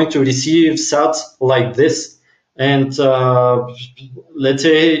 It's going to receive sats like this. And let's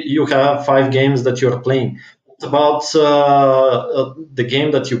say you have 5 games that you're playing. It's about the game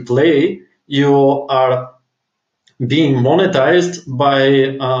that you play, you are being monetized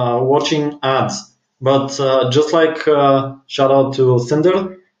by watching ads. But just like shout out to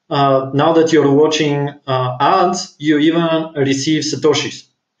Cinder, now that you're watching ads, you even receive satoshis.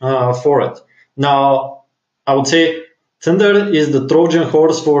 for it. Now, I would say Thunder is the Trojan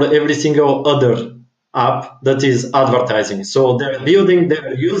horse for every single other app that is advertising. So they're building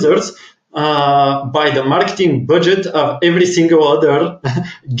their users by the marketing budget of every single other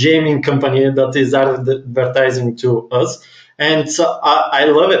gaming company that is advertising to us. And so I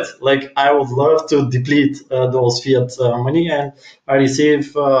love it. Like, I would love to deplete those fiat money, and I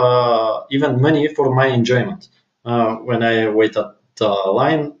receive even money for my enjoyment when I wait at the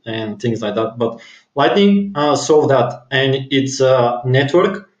line and things like that. But Lightning solved that, and it's a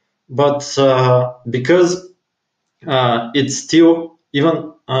network, but because it's still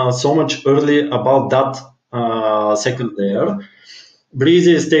even so much early about that second layer, Breeze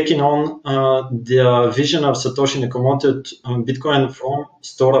is taking on the vision of Satoshi Nakamoto Bitcoin from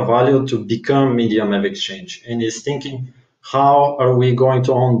store of value to become medium of exchange, and is thinking, how are we going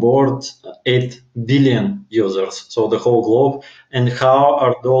to onboard 8 billion users, so the whole globe, and how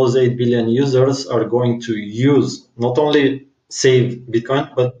are those 8 billion users are going to use, not only save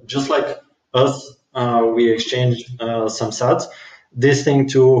Bitcoin, but just like us, we exchange some sats, this thing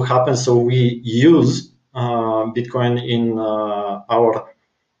to happen, so we use Bitcoin in our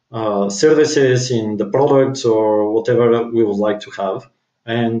services, in the products, or whatever we would like to have.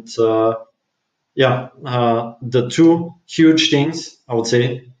 And the two huge things I would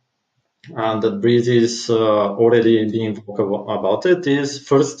say that Breeze is already being vocal about it is,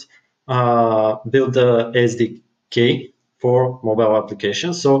 first, build the SDK for mobile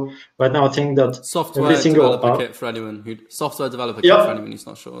applications. So right now I think that software developer kit for anyone who's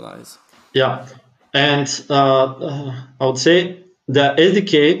not sure what that is. Yeah, and I would say the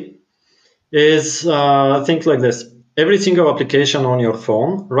SDK is think like this. Every single application on your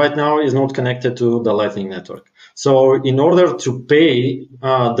phone right now is not connected to the Lightning Network. So in order to pay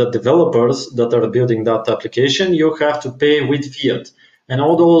the developers that are building that application, you have to pay with fiat. And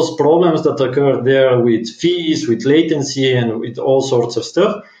all those problems that occur there with fees, with latency, and with all sorts of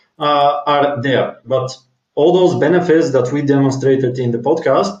stuff are there. But all those benefits that we demonstrated in the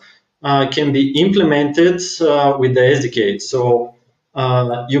podcast can be implemented with the SDK. So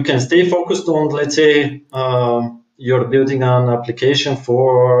you can stay focused on, let's say, you're building an application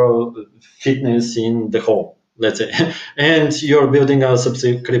for fitness in the home, let's say, and you're building a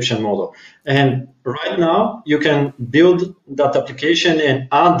subscription model. And right now, you can build that application and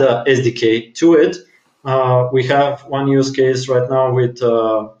add the SDK to it. We have one use case right now with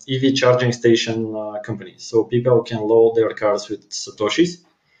EV charging station companies. So people can load their cars with Satoshis.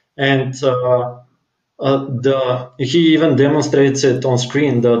 And he even demonstrates it on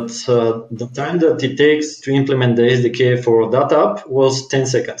screen that the time that it takes to implement the SDK for that app was 10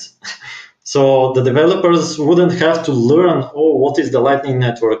 seconds. So the developers wouldn't have to learn, what is the Lightning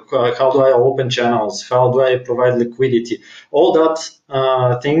Network? How do I open channels? How do I provide liquidity? All that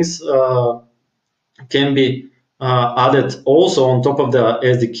things can be added also on top of the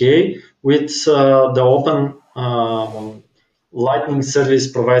SDK with the open Lightning Service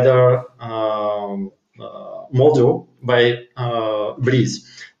Provider module by Breeze.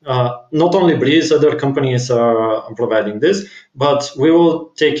 Not only Breeze, other companies are providing this, but we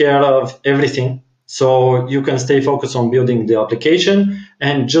will take care of everything. So you can stay focused on building the application.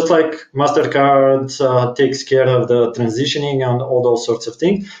 And just like MasterCard takes care of the transitioning and all those sorts of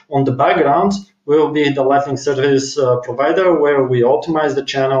things, on the background, will be the Lightning Service Provider, where we optimize the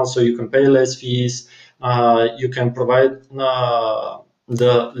channel so you can pay less fees. You can provide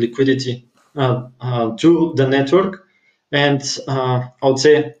the liquidity to the network. And I would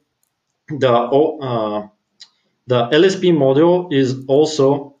say the LSP module is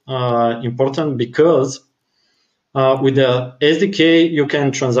also important because with the SDK, you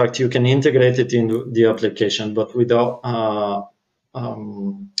can transact, you can integrate it into the application, but with the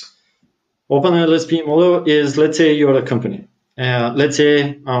Open LSP model is, let's say you're a company. Let's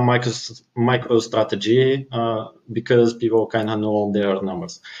say MicroStrategy, because people kind of know their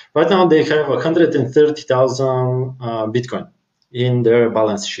numbers. Right now, they have 130,000 Bitcoin in their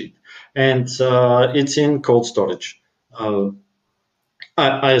balance sheet, and it's in cold storage.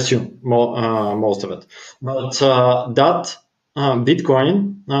 I assume most of it, but that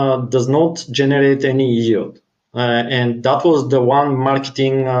Bitcoin does not generate any yield. And that was the one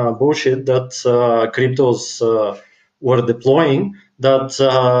marketing bullshit that cryptos were deploying, that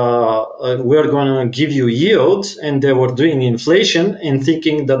we're going to give you yield, and they were doing inflation and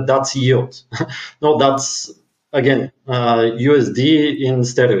thinking that that's yield. No, that's, again, USD in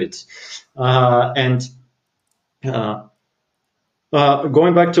steroids. Going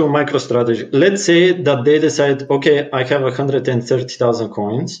back to MicroStrategy, let's say that they decide, okay, I have 130,000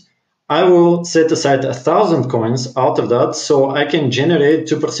 coins. I will set aside 1,000 coins out of that, so I can generate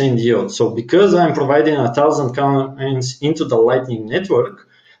 2% yield. So because I'm providing 1,000 coins into the Lightning Network,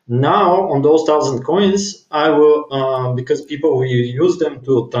 now on those 1,000 coins, I will, because people will use them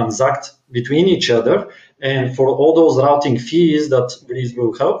to transact between each other, and for all those routing fees that Breeze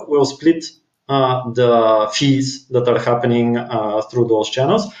will help, we'll split the fees that are happening through those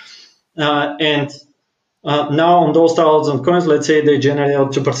channels. And now on those 1,000 coins, let's say they generate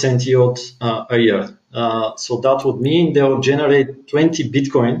 2% yield a year. So that would mean they'll generate 20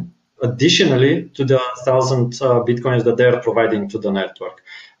 Bitcoin additionally to the 1,000 Bitcoins that they're providing to the network.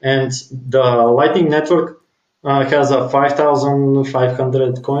 And the Lightning Network has a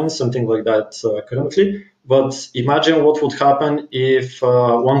 5,500 coins, something like that currently. But imagine what would happen if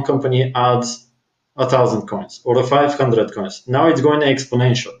one company adds 1,000 coins or 500 coins. Now it's going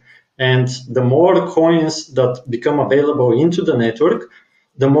exponential. And the more coins that become available into the network,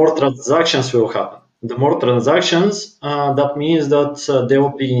 the more transactions will happen. The more transactions, that means that they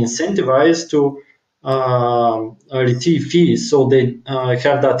will be incentivized to receive fees, so they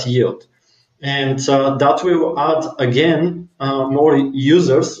have that yield. And that will add, again, more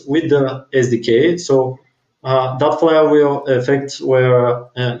users with the SDK. So that flywheel effect where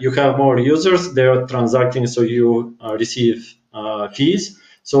you have more users, they're transacting, so you receive fees.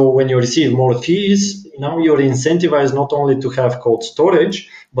 So when you receive more fees, now you're incentivized not only to have cold storage,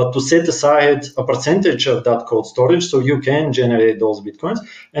 but to set aside a percentage of that cold storage so you can generate those Bitcoins.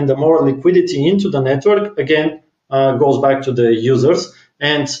 And the more liquidity into the network, again, goes back to the users,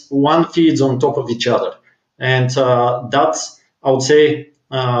 and one feeds on top of each other. And that's, I would say,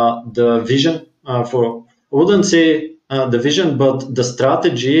 the vision for, I wouldn't say the vision, but the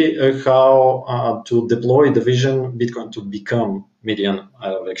strategy how to deploy the vision Bitcoin to become median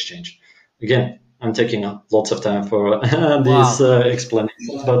of exchange. Again, I'm taking up lots of time for these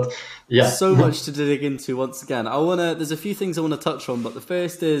explanations, but yeah. So much to dig into once again. There's a few things I want to touch on, but the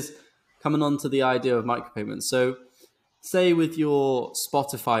first is coming on to the idea of micropayments. So say with your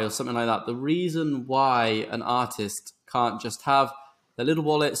Spotify or something like that, the reason why an artist can't just have their little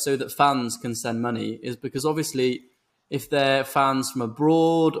wallet so that fans can send money is because obviously if they're fans from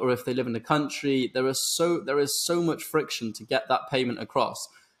abroad or if they live in the country, there is so much friction to get that payment across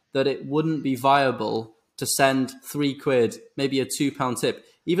that it wouldn't be viable to send £3, maybe a £2 tip,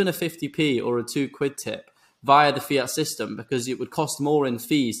 even a 50p or a £2 tip via the fiat system, because it would cost more in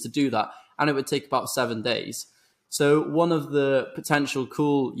fees to do that, and it would take about 7 days. So one of the potential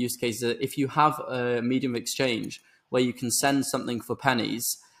cool use cases, if you have a medium of exchange where you can send something for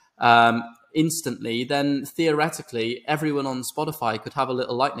pennies instantly, then theoretically everyone on Spotify could have a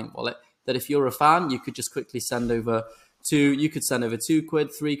little Lightning wallet that if you're a fan, you could just quickly send over £2,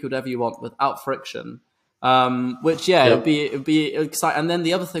 £3, whatever you want without friction. Which it'd be exciting. And then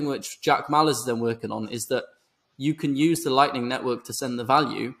the other thing which Jack Mallers is then working on is that you can use the Lightning Network to send the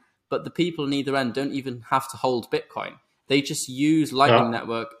value, but the people on either end don't even have to hold Bitcoin. They just use Lightning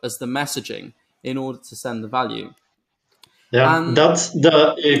Network as the messaging in order to send the value. Yeah, that's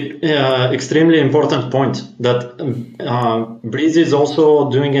the extremely important point, that Breeze is also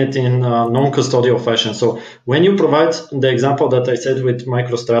doing it in non-custodial fashion. So when you provide the example that I said with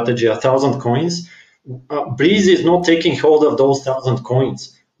MicroStrategy, 1,000 coins, Breeze is not taking hold of those 1,000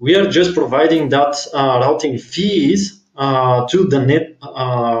 coins. We are just providing that routing fees to the net,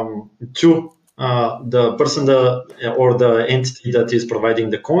 to the person or the entity that is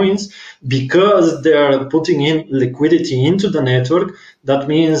providing the coins, because they're putting in liquidity into the network. That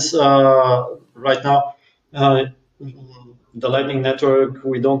means right now, the Lightning Network,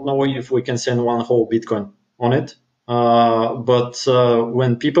 we don't know if we can send one whole Bitcoin on it. But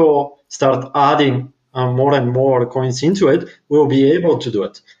when people start adding more and more coins into it, we'll be able to do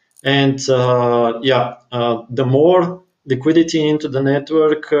it. And the more liquidity into the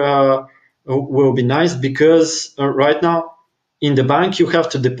network will be nice, because right now in the bank you have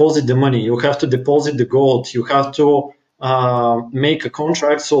to deposit the money, you have to deposit the gold, you have to make a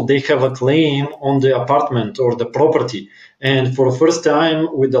contract so they have a claim on the apartment or the property. And for the first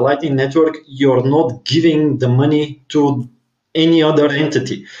time with the Lightning Network, you're not giving the money to any other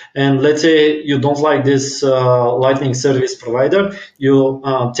entity. And let's say you don't like this Lightning service provider, you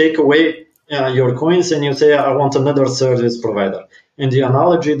take away your coins and you say, I want another service provider. And the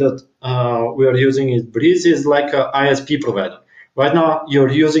analogy that we are using is Breeze is like an ISP provider. Right now,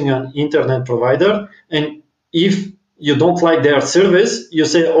 you're using an internet provider, and if you don't like their service, you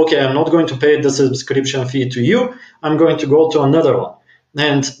say, okay, I'm not going to pay the subscription fee to you, I'm going to go to another one.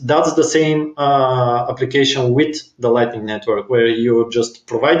 And that's the same application with the Lightning Network, where you just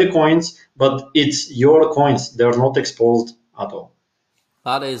provide the coins, but it's your coins. They're not exposed at all.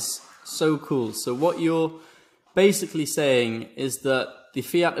 That is so cool. So what you're basically saying is that the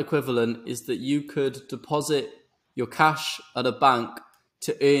fiat equivalent is that you could deposit your cash at a bank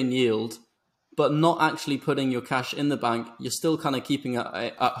to earn yield, but not actually putting your cash in the bank. You're still kind of keeping it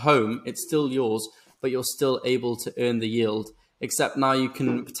at home. It's still yours, but you're still able to earn the yield. Except now you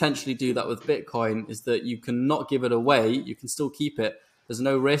can potentially do that with Bitcoin, is that you can not give it away. You can still keep it. There's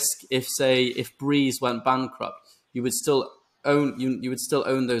no risk if Breeze went bankrupt, you would still you would still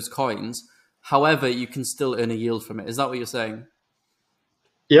own those coins. However, you can still earn a yield from it. Is that what you're saying?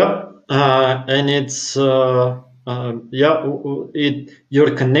 Yeah, and it's you're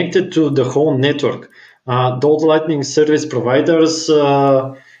connected to the whole network. Those Lightning service providers,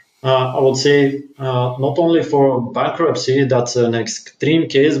 I would say, not only for bankruptcy, that's an extreme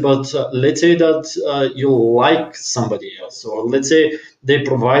case, but let's say that you like somebody else, or let's say they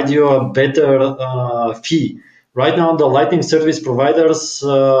provide you a better fee. Right now, the Lightning service providers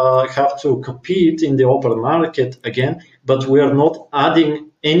have to compete in the open market again, but we are not adding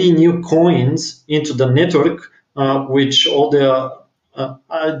any new coins into the network, which all the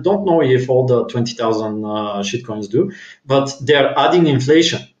I don't know if all the 20,000 shitcoins do, but they're adding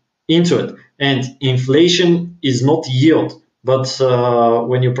inflation into it. And inflation is not yield, but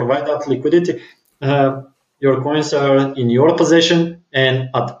when you provide that liquidity, your coins are in your possession, and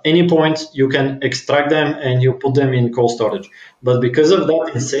at any point you can extract them and you put them in cold storage. But because of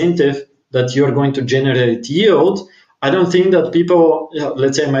that incentive that you're going to generate yield, I don't think that people,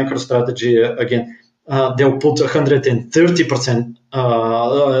 let's say MicroStrategy again, they'll put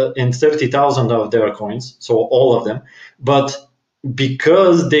 130% in 30,000 of their coins, so all of them. But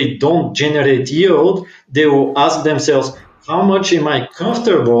because they don't generate yield, they will ask themselves, how much am I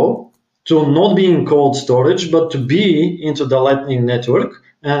comfortable to not be in cold storage, but to be into the Lightning network,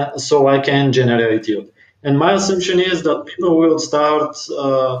 so I can generate yield? And my assumption is that people will start,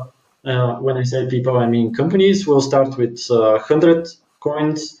 when I say people, I mean companies, will start with 100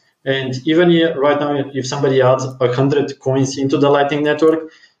 coins. And even right now, if somebody adds 100 coins into the Lightning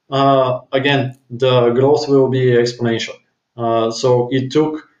network, again, the growth will be exponential. So it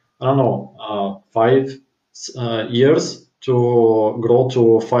took, I don't know, 5 years to grow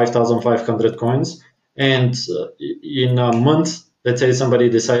to 5,500 coins. And in a month, let's say somebody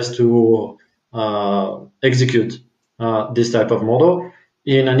decides to execute this type of model,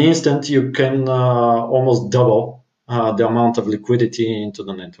 in an instant, you can almost double the amount of liquidity into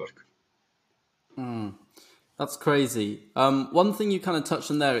the network. That's crazy. One thing you kind of touched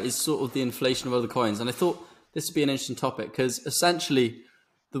on there is sort of the inflation of other coins. And I thought this would be an interesting topic because essentially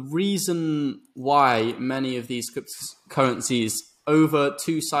the reason why many of these cryptocurrencies over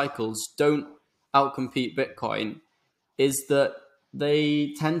 2 cycles don't outcompete Bitcoin is that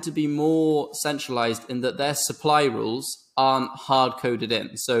they tend to be more centralized in that their supply rules aren't hard coded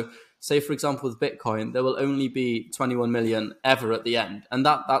in. So say, for example, with Bitcoin, there will only be 21 million ever at the end. And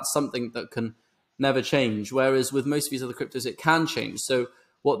that's something that can never change. Whereas with most of these other cryptos, it can change. So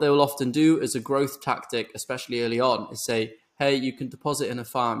what they will often do as a growth tactic, especially early on, is say, hey, you can deposit in a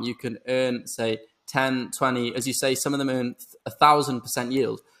farm, you can earn, say, 10, 20, as you say, some of them earn 1,000%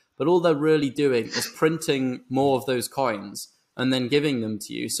 yield. But all they're really doing is printing more of those coins and then giving them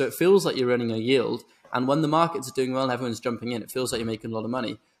to you. So it feels like you're earning a yield. And when the markets are doing well and everyone's jumping in, it feels like you're making a lot of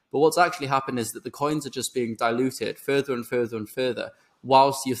money. But what's actually happened is that the coins are just being diluted further and further and further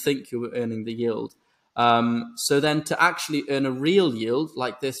whilst you think you're earning the yield. So then to actually earn a real yield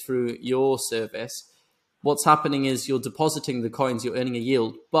like this through your service, what's happening is you're depositing the coins, you're earning a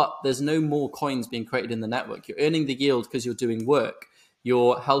yield, but there's no more coins being created in the network. You're earning the yield because you're doing work.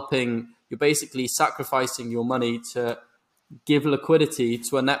 You're basically sacrificing your money to give liquidity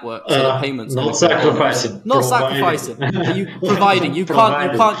to a network so the payments not sacrificing. Not sacrificing. You providing. You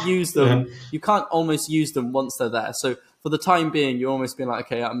can't use them. You can't almost use them once they're there. So for the time being, you're almost being like,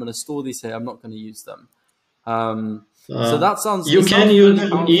 okay, I'm going to store these here. I'm not going to use them. So that sounds. You can use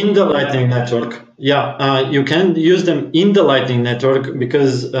them in the Lightning network. Yeah, you can use them in the Lightning network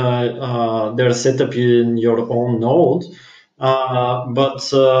because they're set up in your own node.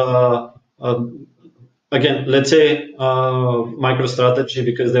 Again, let's say MicroStrategy,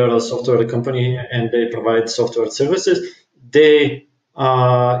 because they're a software company and they provide software services, they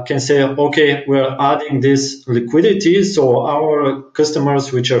can say, okay, we're adding this liquidity, so our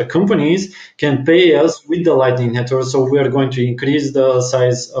customers, which are companies, can pay us with the Lightning network. So we are going to increase the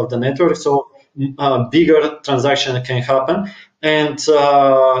size of the network, so a bigger transaction can happen. And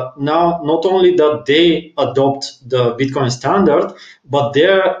now, not only that they adopt the Bitcoin standard, but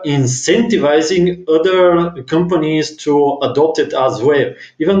they're incentivizing other companies to adopt it as well.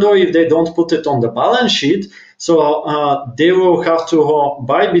 Even though if they don't put it on the balance sheet, So they will have to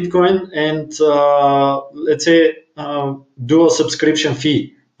buy Bitcoin and let's say do a subscription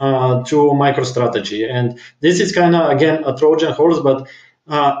fee to MicroStrategy. And this is kind of again a Trojan horse, but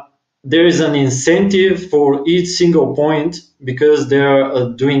there is an incentive for each single point because they're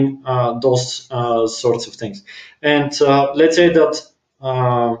doing those sorts of things. And let's say that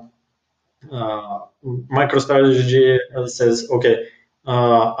MicroStrategy says, okay,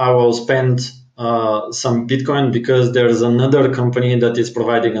 I will spend some Bitcoin because there's another company that is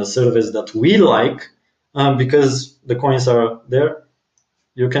providing a service that we like because the coins are there.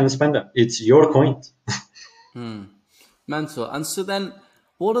 You can spend them. It's your coin. Mental. And so then,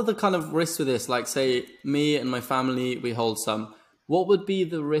 what are the kind of risks with this? Like, say, me and my family, we hold some. What would be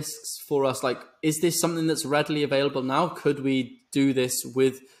the risks for us? Like, is this something that's readily available now? Could we do this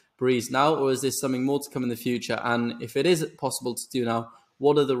with Breeze now? Or is this something more to come in the future? And if it is possible to do now,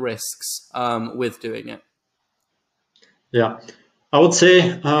 what are the risks with doing it? Yeah, I would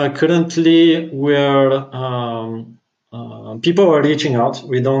say currently people are reaching out.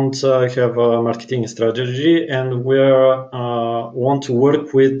 We don't have a marketing strategy, and we want to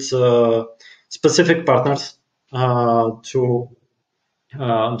work with specific partners to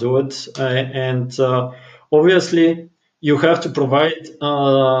do it. And obviously, you have to provide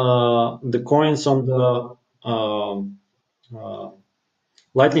the coins on the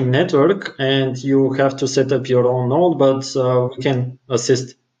Lightning Network, and you have to set up your own node, but we can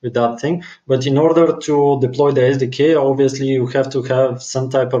assist with that thing. But in order to deploy the SDK, obviously you have to have some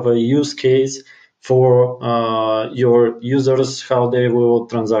type of a use case for your users, how they will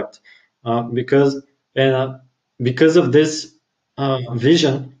transact. Because of this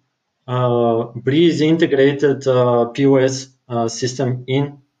vision, Breeze integrated POS system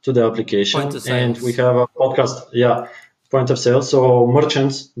into the application, and we have a podcast. Yeah, point of sale. So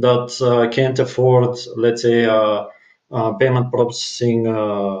merchants that can't afford, let's say, payment processing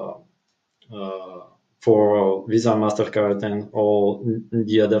for Visa, MasterCard, and all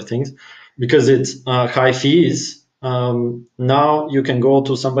the other things, because it's high fees. Now you can go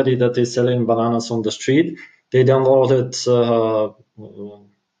to somebody that is selling bananas on the street. They download it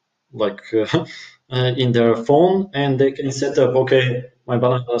in their phone, and they can set up, okay, my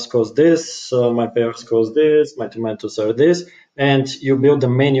bananas cost this, my pears cost this, my tomatoes are this, and you build a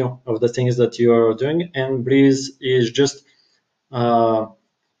menu of the things that you are doing, and Breeze is just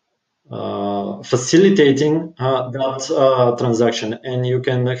facilitating that transaction, and you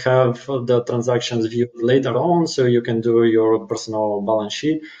can have the transactions viewed later on, so you can do your personal balance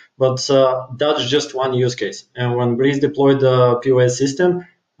sheet. But that's just one use case. And when Breeze deployed the POS system,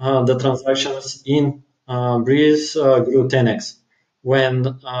 the transactions in Breeze grew 10x.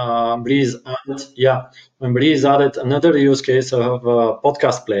 When Breeze added another use case of a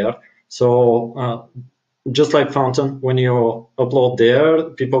podcast player, so just like Fountain, when you upload there,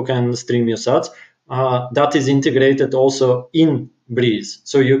 people can stream your sats. That is integrated also in Breeze.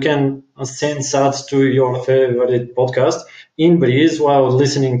 So you can send sats to your favorite podcast in Breeze while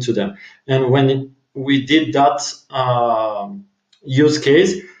listening to them. And when we did that use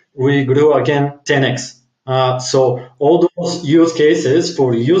case, we grew again 10x. So all those use cases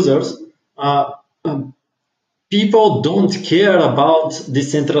for users, people don't care about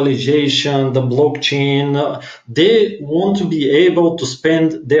decentralization, the blockchain. They want to be able to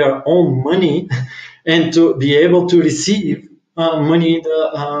spend their own money and to be able to receive money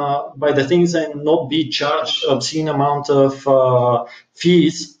by the things and not be charged obscene amount of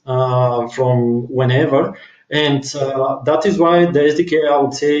fees from whenever. And that is why the SDK, I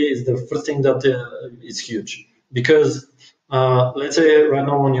would say, is the first thing that is huge. Because let's say right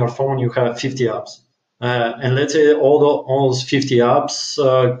now on your phone you have 50 apps. And let's say all those 50 apps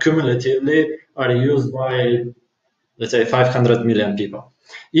cumulatively are used by, let's say, 500 million people.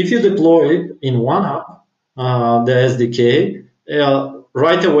 If you deploy in one app the SDK,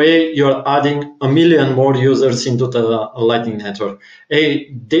 right away you're adding a million more users into the Lightning Network.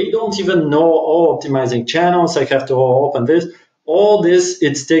 They don't even know, optimizing channels, I have to open this. All this,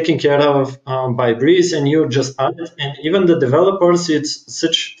 it's taken care of by Breeze, and you just add it. And even the developers, it's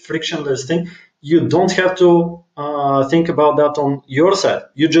such frictionless thing. You don't have to think about that on your side.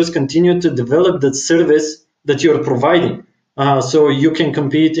 You just continue to develop the service that you're providing, so you can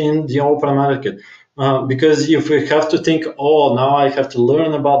compete in the open market. Because if we have to think, now I have to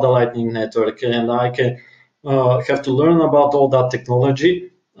learn about the Lightning Network, and I can have to learn about all that technology.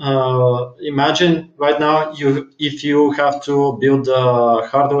 Imagine right now, if you have to build the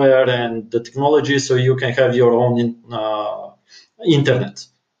hardware and the technology so you can have your own internet.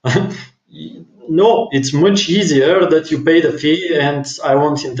 No, it's much easier that you pay the fee and I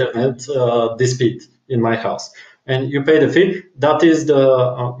want internet this speed. in my house, and you pay the fee. That is the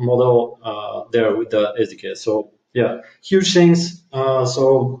model there with the SDK. So yeah, huge things.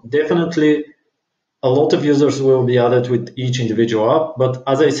 So definitely a lot of users will be added with each individual app. But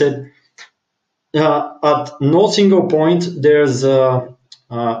as I said, at no single point there's I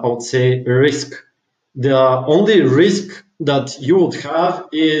would say risk. The only risk that you would have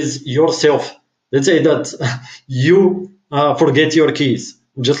is yourself. Let's say that you forget your keys,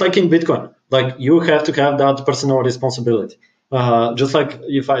 just like in Bitcoin. Like you have to have that personal responsibility. Just like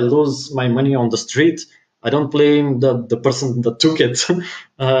if I lose my money on the street, I don't blame the person that took it.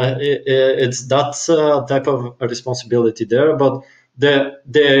 It's that type of responsibility there. But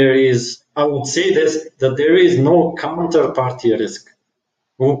there is, I would say this, that there is no counterparty risk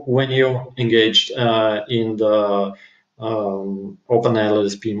when you engaged in the open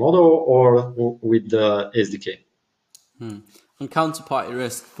LLSP model or with the SDK. And counterparty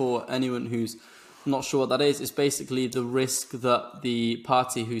risk, for anyone who's not sure what that is basically the risk that the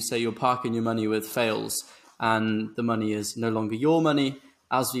party who say you're parking your money with fails and the money is no longer your money,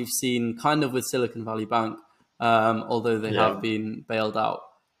 as we've seen kind of with Silicon Valley Bank, although they have been bailed out.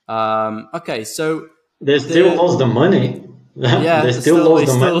 Okay, so they still lost the money. Yeah, they still lost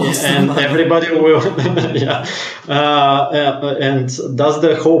the money, and everybody will. And that's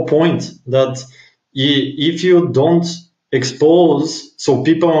the whole point. That if you don't expose, so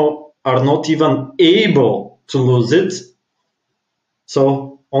people are not even able to lose it.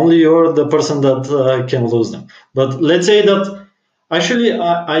 So only you're the person that can lose them. But let's say that. Actually,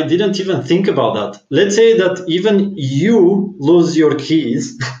 I didn't even think about that. Let's say that even you lose your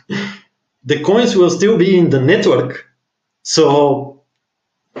keys, the coins will still be in the network. So,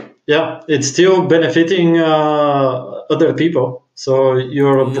 yeah, it's still benefiting other people. So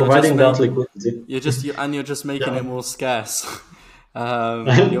you're providing that liquidity. You're just making it more scarce.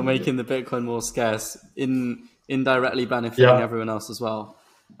 You're making the Bitcoin more scarce, indirectly benefiting everyone else as well.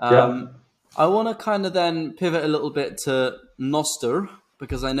 I want to kind of then pivot a little bit to Nostr,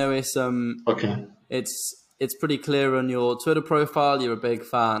 because I know it's pretty clear on your Twitter profile. You're a big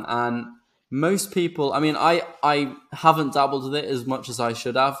fan, and most people, I mean, I haven't dabbled with it as much as I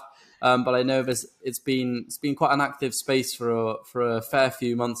should have, but I know it's been quite an active space for a fair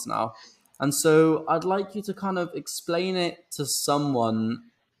few months now, and so I'd like you to kind of explain it to someone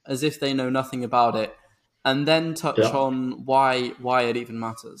as if they know nothing about it, and then touch on why it even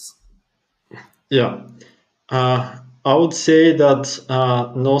matters. Yeah, I would say that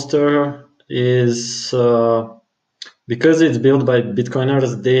Nostr is because it's built by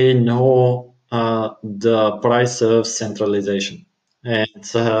Bitcoiners. They know the price of centralization,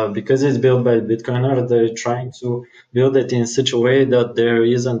 and because it's built by Bitcoiners, they're trying to build it in such a way that there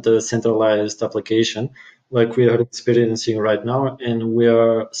isn't a centralized application like we are experiencing right now, and we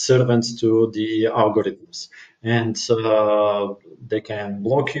are servants to the algorithms. And they can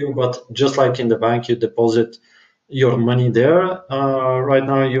block you, but just like in the bank, you deposit your money there. Right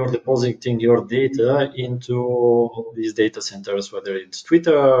now, you're depositing your data into these data centers, whether it's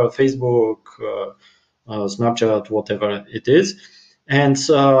Twitter, Facebook, Snapchat, whatever it is. And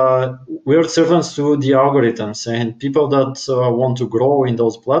we're servants to the algorithms, and people that want to grow in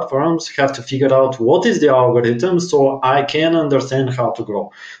those platforms have to figure out what is the algorithm so I can understand how to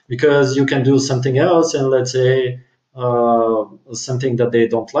grow. Because you can do something else, and let's say something that they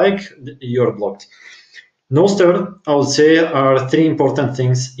don't like, you're blocked. Nostr, I would say, are three important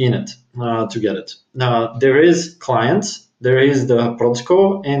things in it to get it. There is clients, there is the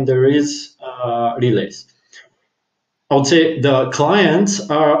protocol, and there is relays. I would say the clients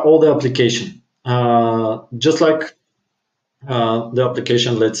are all the application, just like the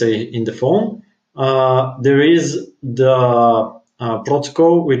application, let's say in the phone. There is the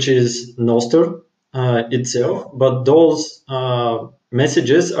protocol, which is Nostr itself, but those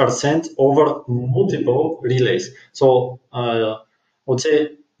messages are sent over multiple relays. So I would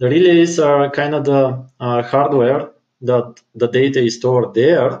say the relays are kind of the hardware that the data is stored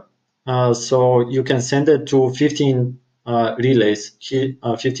there. So you can send it to 15 relays,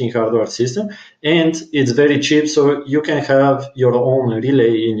 15 hardware system, and it's very cheap. So you can have your own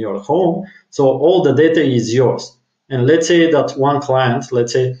relay in your home. So all the data is yours. And let's say that one client,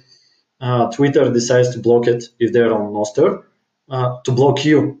 let's say Twitter decides to block it if they're on Nostr, to block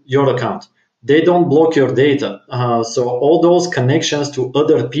your account. They don't block your data. So all those connections to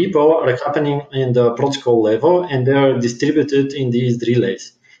other people are happening in the protocol level, and they're distributed in these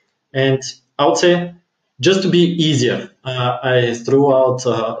relays. And I would say, just to be easier, I threw out,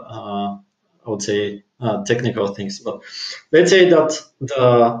 I would say, technical things. But let's say that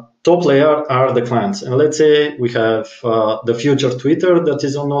the top layer are the clients. And let's say we have the future Twitter that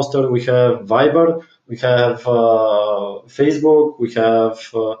is on Nostr. We have Viber we have Facebook, we have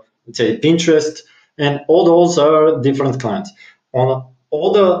let's say Pinterest, and all those are different clients. On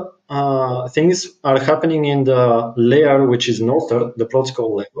all the things are happening in the layer which is Nostr, the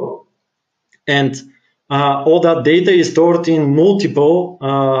protocol level, and all that data is stored in multiple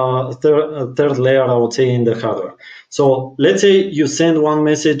third layer, I would say, in the hardware. So let's say you send one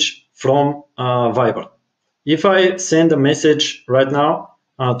message from Viber. If I send a message right now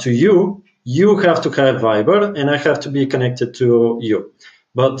to you, you have to have Viber and I have to be connected to you.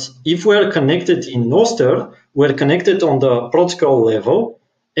 But if we're connected in Nostr, we're connected on the protocol level.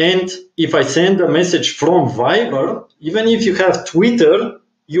 And if I send a message from Viber, even if you have Twitter,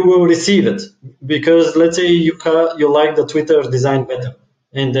 you will receive it because let's say you like the Twitter design better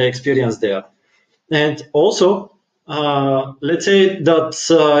and the experience there. And also, let's say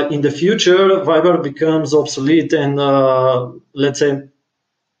that in the future, Viber becomes obsolete and let's say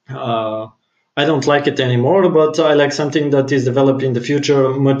I don't like it anymore, but I like something that is developed in the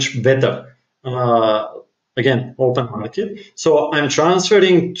future much better. Again, open market. So I'm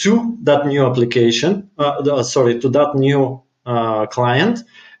transferring to that new application, to that new client,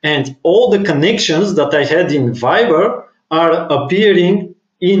 and all the connections that I had in Viber are appearing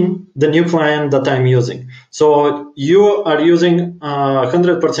in the new client that I'm using. So you are using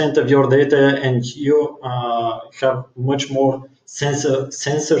 100% of your data, and you have much more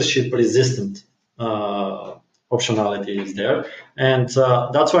censorship resistant optionality is there, and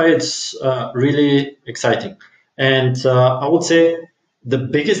that's why it's really exciting. And I would say the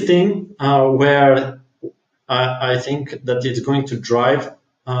biggest thing where I think that it's going to drive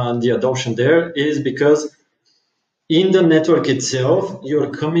the adoption there is because in the network itself, you're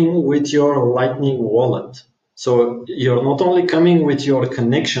coming with your Lightning wallet. So you're not only coming with your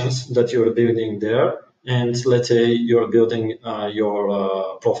connections that you're building there, and let's say you're building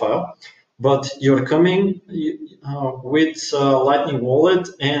your profile, but you're coming with Lightning wallet,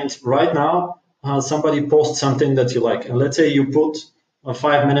 and right now somebody posts something that you like, and let's say you put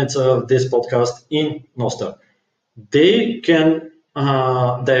 5 minutes of this podcast in Nostr. They can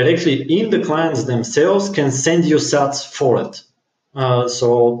directly in the clients themselves can send you sats for it.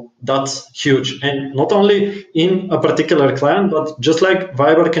 So that's huge. And not only in a particular client, but just like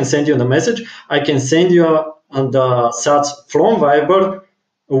Viber can send you the message, I can send you the sats from Viber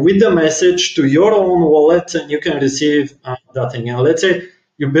with the message to your own wallet, and you can receive that thing. And let's say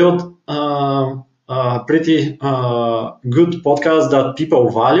you build a pretty good podcast that people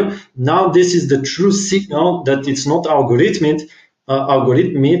value. Now this is the true signal that it's not algorithmic, I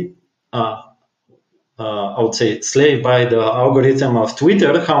would say slave by the algorithm of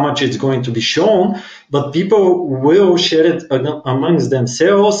Twitter, how much it's going to be shown, but people will share it amongst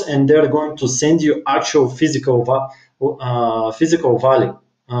themselves, and they're going to send you actual physical value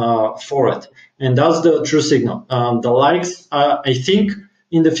for it. And that's the true signal. The likes, I think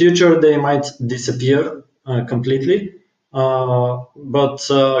in the future, they might disappear completely. But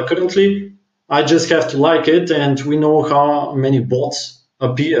currently, I just have to like it, and we know how many bots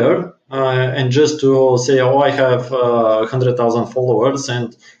appear. And just to say, oh, I have 100,000 followers,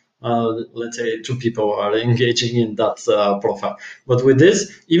 and let's say 2 people are engaging in that profile. But with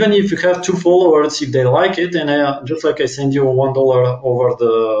this, even if you have 2 followers, if they like it, and just like I send you $1 over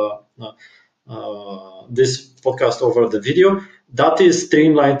the this podcast over the video, that is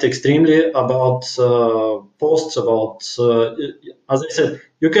streamlined extremely about posts about, as I said,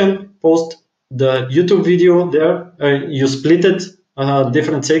 you can post the YouTube video there, you split it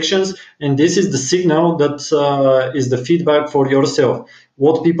different sections, and this is the signal that is the feedback for yourself,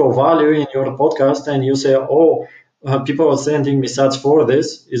 what people value in your podcast, and you say, oh, people are sending me sats for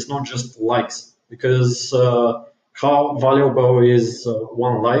this. It's not just likes, because how valuable is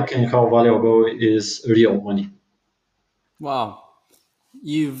one like, and how valuable is real money. Wow,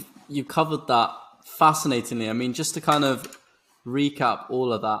 you've covered that fascinatingly. I mean, just to kind of recap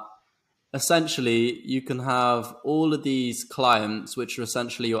all of that, essentially you can have all of these clients, which are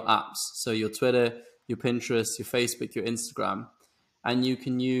essentially your apps. So your Twitter, your Pinterest, your Facebook, your Instagram, and you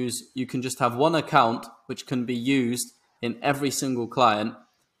can just have one account which can be used in every single client.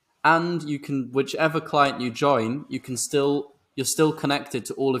 And you can, whichever client you join, you're still connected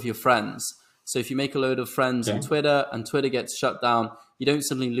to all of your friends. So if you make a load of friends on Twitter and Twitter gets shut down, you don't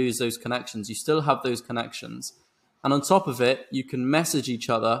suddenly lose those connections. You still have those connections. And on top of it, you can message each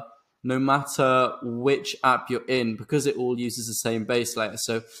other no matter which app you're in, because it all uses the same base layer.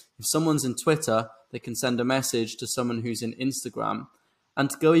 So if someone's in Twitter, they can send a message to someone who's in Instagram. And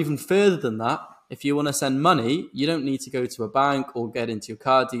to go even further than that, if you want to send money, you don't need to go to a bank or get into your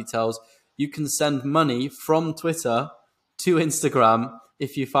card details. You can send money from Twitter to Instagram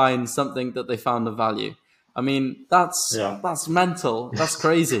if you find something that they found of value. I mean, that's mental. That's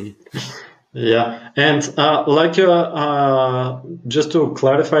crazy. Yeah, and just to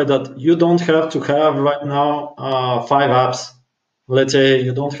clarify that you don't have to have right now 5 apps. Let's say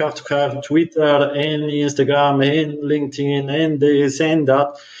you don't have to have Twitter and Instagram and LinkedIn and this and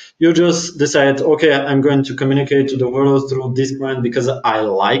that. You just decide, okay, I'm going to communicate to the world through this client because I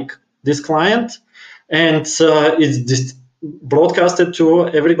like this client, and it's broadcasted to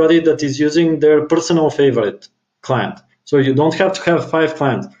everybody that is using their personal favorite client. So you don't have to have 5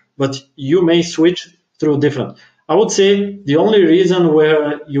 clients, but you may switch through different. I would say the only reason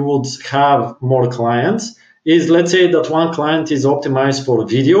where you would have more clients is, let's say that one client is optimized for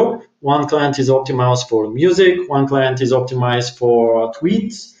video, one client is optimized for music, one client is optimized for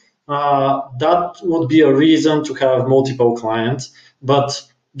tweets. That would be a reason to have multiple clients. But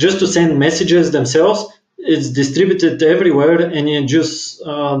just to send messages themselves, it's distributed everywhere, and you just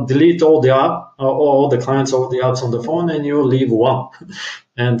delete all the clients, all the apps on the phone, and you leave one.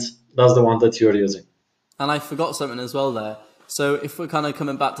 And that's the one that you're using. And I forgot something as well there. So if we're kind of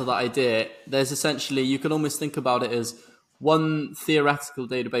coming back to that idea, there's essentially, you can almost think about it as one theoretical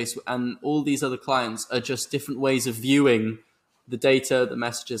database, and all these other clients are just different ways of viewing the data, the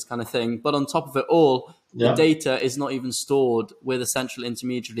messages kind of thing. But on top of it all, the data is not even stored with a central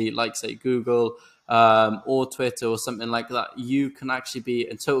intermediary like, say, Google or Twitter or something like that. You can actually be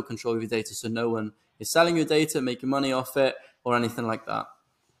in total control of your data, so no one is selling your data, making money off it, or anything like that.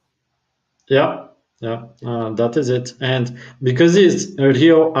 Yeah, that is it. And because it's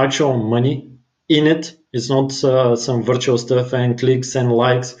real actual money in it, it's not some virtual stuff and clicks and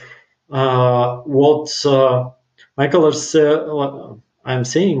likes. What Michael I'm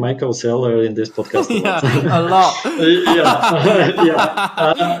saying Michael Seller in this podcast a lot.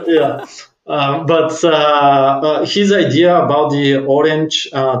 But his idea about the orange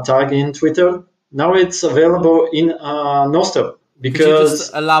tag in Twitter, now it's available in Nostr. Could you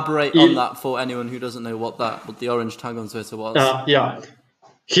just elaborate on that for anyone who doesn't know what the orange tag on Twitter was?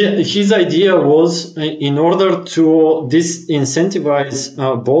 His idea was, in order to disincentivize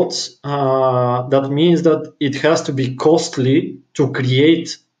bots, that means that it has to be costly to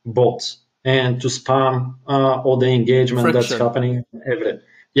create bots and to spam all the engagement that's happening every.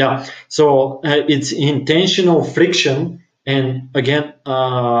 So it's intentional friction, and again,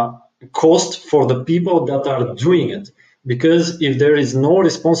 cost for the people that are doing it. Because if there is no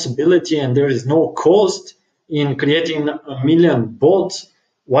responsibility and there is no cost in creating 1 million bots,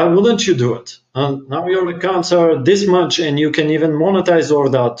 why wouldn't you do it? And now your accounts are this much, and you can even monetize all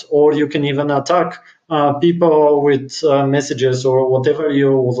that, or you can even attack people with messages or whatever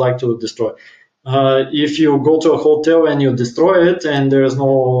you would like to destroy. If you go to a hotel and you destroy it and there's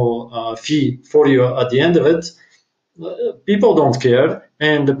no fee for you at the end of it, people don't care.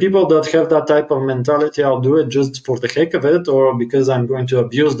 And the people that have that type of mentality, I'll do it just for the heck of it, or because I'm going to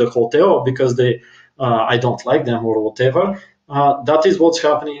abuse the hotel, or because I don't like them, or whatever. That is what's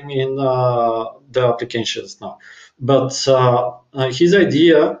happening in the applications now. But his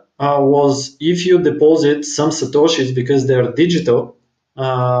idea was, if you deposit some Satoshis, because they're digital,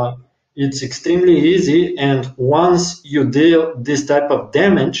 it's extremely easy. And once you deal this type of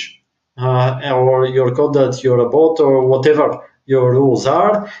damage, or your code that you're a bot or whatever your rules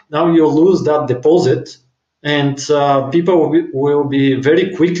are, now you lose that deposit, and people will be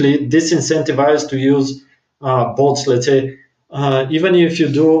very quickly disincentivized to use bots. Let's say, even if you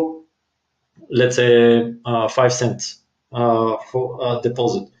do, let's say, 5 cents for a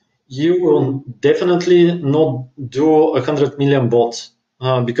deposit, you will definitely not do 100 million bots.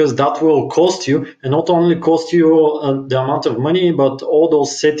 Because that will cost you, and not only cost you the amount of money, but all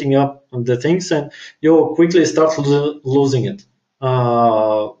those setting up the things, and you'll quickly start losing it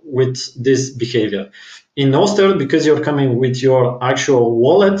with this behavior. In Nostr, because you're coming with your actual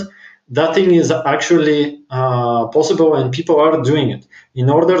wallet, that thing is actually possible, and people are doing it. In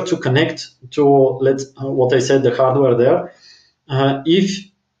order to connect to, what I said, the hardware there, if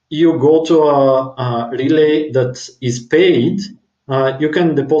you go to a relay that is paid, you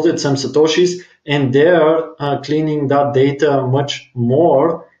can deposit some Satoshis, and they are cleaning that data much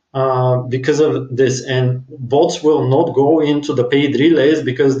more because of this. And bots will not go into the paid relays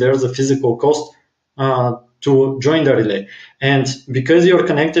because there's a physical cost to join the relay. And because you're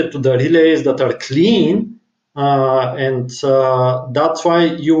connected to the relays that are clean, and that's why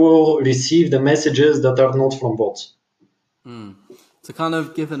you will receive the messages that are not from bots. To kind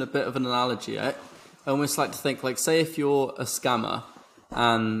of give a bit of an analogy, I almost like to think, like, say if you're a scammer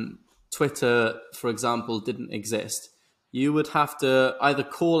and Twitter, for example, didn't exist, you would have to either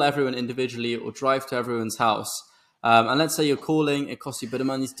call everyone individually or drive to everyone's house And let's say you're calling, it costs you a bit of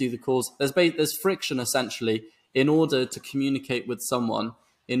money to do the calls. There's friction essentially in order to communicate with someone,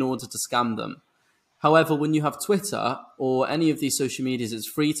 in order to scam them. However, when you have Twitter or any of these social medias, it's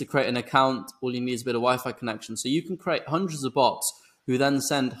free to create an account. All you need is a bit of Wi-Fi connection. So you can create hundreds of bots who then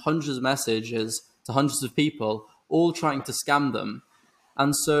send hundreds of messages to hundreds of people, all trying to scam them.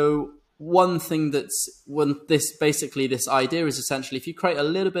 And so one thing this idea is essentially if you create a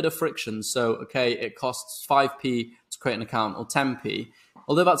little bit of friction, so, okay, it costs 5p to create an account or 10p,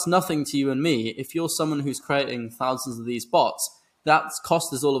 although that's nothing to you and me, if you're someone who's creating thousands of these bots, that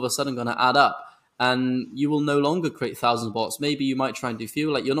cost is all of a sudden going to add up. And you will no longer create thousands of bots. Maybe you might try and do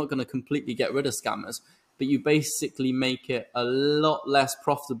fewer. Like, you're not going to completely get rid of scammers, but you basically make it a lot less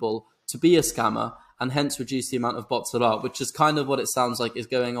profitable to be a scammer and hence reduce the amount of bots there are, which is kind of what it sounds like is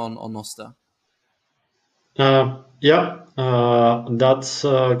going on Nostr. That's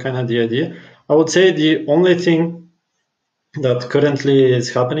kind of the idea. I would say the only thing that currently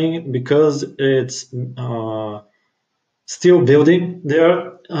is happening, because it's still building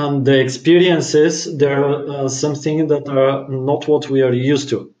there, and the experiences, there are something that are not what we are used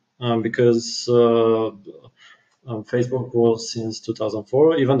to, because Facebook was since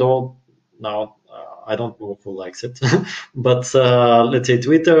 2004, even though now I don't know who likes it, but let's say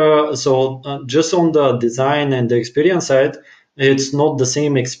Twitter. So just on the design and the experience side, it's not the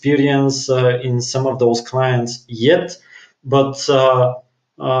same experience in some of those clients yet. But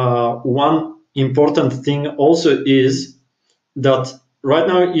one important thing also is that right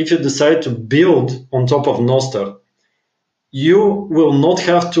now, if you decide to build on top of Nostr, you will not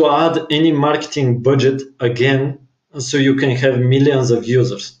have to add any marketing budget again, so you can have millions of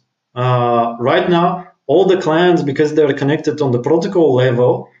users. Right now, all the clients, because they're connected on the protocol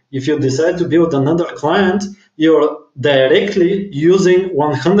level, if you decide to build another client, you're directly using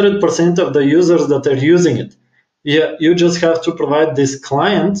 100% of the users that are using it. Yeah, you just have to provide this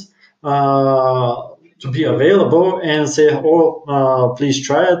client to be available and say, please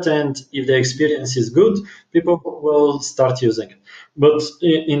try it. And if the experience is good, people will start using it. But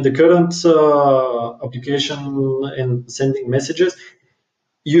in the current application and sending messages,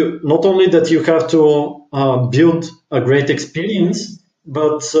 you not only that you have to build a great experience,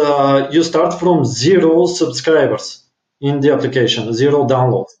 but you start from 0 subscribers in the application, 0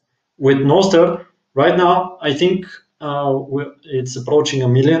 downloads. With Nostr, right now, I think it's approaching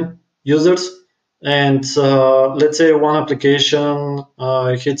 1 million users. And let's say one application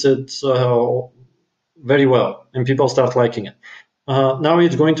hits it very well and people start liking it. Now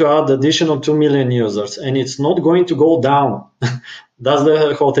it's going to add additional 2 million users, and it's not going to go down. That's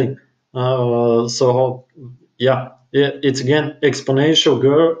the whole thing. So yeah, it's again exponential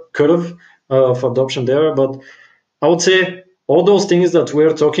curve of adoption there. But I would say all those things that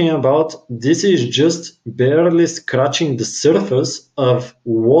we're talking about, this is just barely scratching the surface of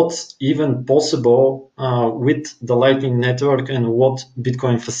what's even possible with the Lightning Network and what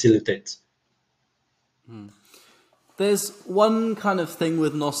Bitcoin facilitates. There's one kind of thing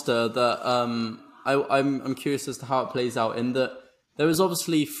with Nostr that I'm curious as to how it plays out, in that there is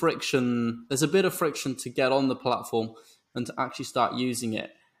obviously friction. There's a bit of friction to get on the platform and to actually start using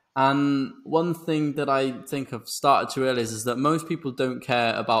it. And one thing that I think I've started to realize is that most people don't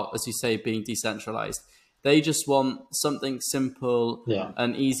care about, as you say, being decentralized. They just want something simple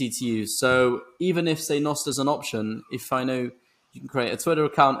and easy to use. So even if, say, Nostr is an option, if I know you can create a Twitter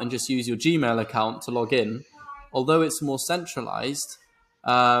account and just use your Gmail account to log in, although it's more centralized,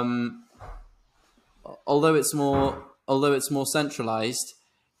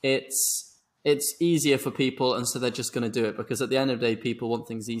 it's easier for people, and so they're just going to do it, because at the end of the day, people want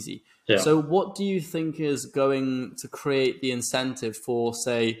things easy. Yeah. So what do you think is going to create the incentive for,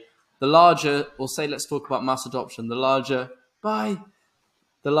 say, the larger, or say, let's talk about mass adoption, the larger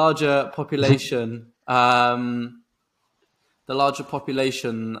population,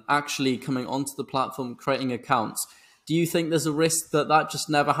 actually coming onto the platform, creating accounts? Do you think there's a risk that that just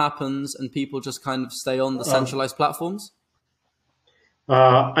never happens and people just kind of stay on the centralized platforms?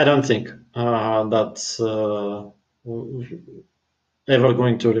 I don't think that's ever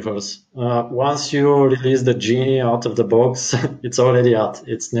going to reverse. Once you release the genie out of the box, it's already out.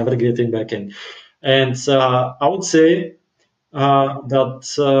 It's never getting back in. And I would say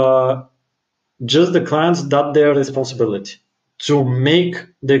that just the clients, that's their responsibility to make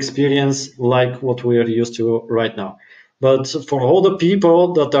the experience like what we are used to right now. But for all the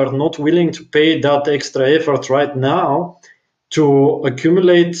people that are not willing to pay that extra effort right now to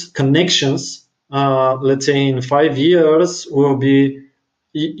accumulate connections, let's say in 5 years,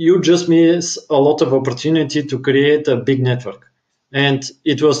 you just miss a lot of opportunity to create a big network. and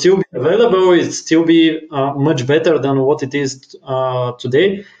it will still be available. It still be much better than what it is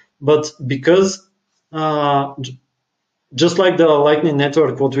today. But because just like the Lightning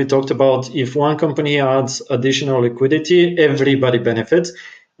Network, what we talked about, if one company adds additional liquidity, everybody benefits.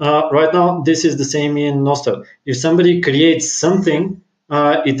 Right now, this is the same in Nostr. If somebody creates something,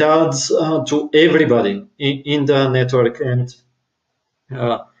 it adds to everybody in the network. And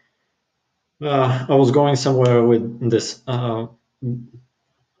I was going somewhere with this of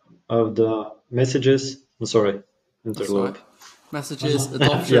the messages. I'm sorry, That's all right. interlope. Messages, Yeah,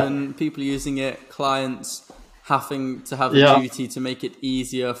 adoption, people using it, clients having to have a yeah, duty to make it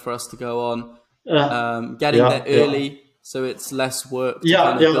easier for us to go on, uh, getting there yeah, yeah. early so it's less work to kind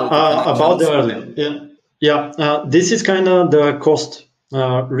Yeah, of yeah. build the About the connections. early. Yeah, yeah. This is kind of the cost.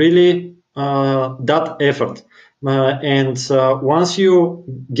 Really, that effort. And once you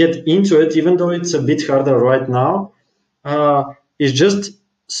get into it, even though it's a bit harder right now, it's just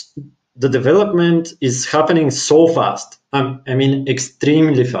the development is happening so fast. I mean,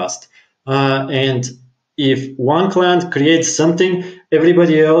 extremely fast. And if one client creates something,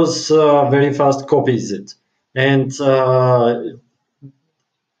 everybody else very fast copies it. And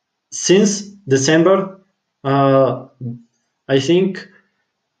since December, I think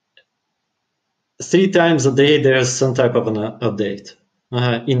 3 times a day there's some type of an update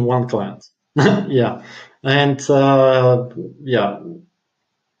in one client. Yeah, and yeah,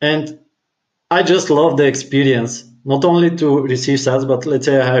 and I just love the experience, not only to receive stats, but let's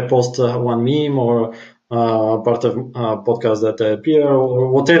say I post one meme or part of podcast that I appear or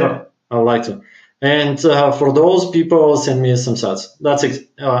whatever I like to. And for those people, send me some stats. That's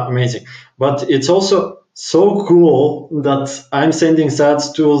amazing. But it's also so cool that I'm sending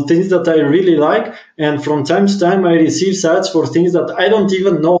stats to things that I really like. And from time to time, I receive stats for things that I don't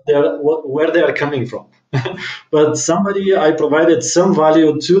even know where they are coming from. But somebody, I provided some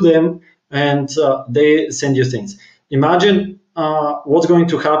value to them, and they send you things. Imagine what's going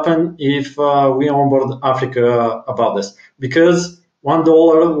to happen if we onboard Africa about this, because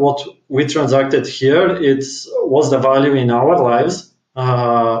 $1 what we transacted here, it was the value in our lives.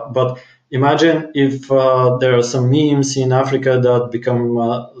 But imagine if there are some memes in Africa that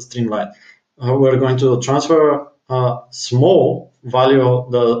become streamlined. We're going to transfer small value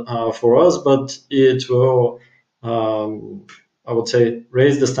for us, but it will, I would say,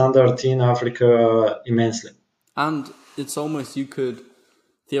 raise the standard in Africa immensely. And it's almost, you could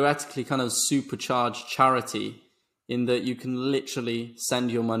theoretically kind of supercharge charity in that you can literally send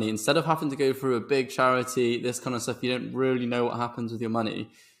your money instead of having to go through a big charity, this kind of stuff. You don't really know what happens with your money.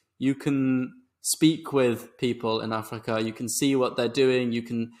 You can speak with people in Africa. You can see what they're doing. You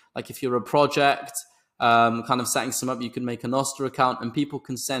can, like, if you're a project, kind of setting some up, you can make a Nostr account and people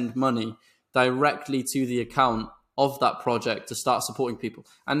can send money directly to the account of that project to start supporting people.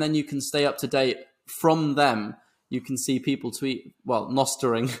 And then you can stay up to date from them. You can see people tweet, well,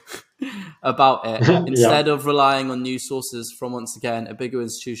 nostering about it Yeah, instead of relying on news sources from, once again, a bigger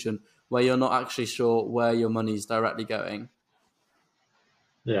institution where you're not actually sure where your money is directly going.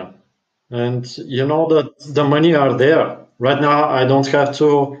 yeah. And you know that the money are there. Right now, I don't have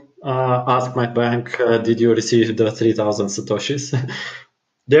to ask my bank, did you receive the 3,000 Satoshis?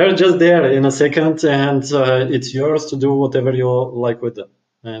 They're just there in a second, and it's yours to do whatever you like with them.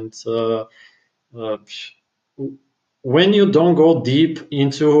 And uh, when you don't go deep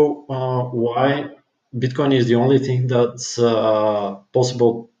into why Bitcoin is the only thing that's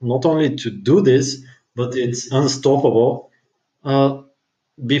possible, not only to do this, but it's unstoppable.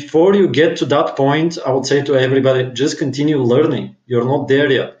 Before you get to that point, I would say to everybody, just continue learning. You're not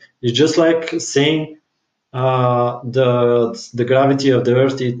there yet. It's just like saying the gravity of the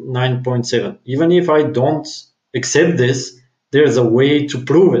Earth is 9.7. Even if I don't accept this, there's a way to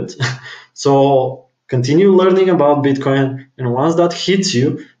prove it. So continue learning about Bitcoin, and once that hits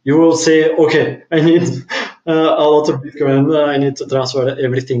you, you will say, okay, I need a lot of Bitcoin. I need to transfer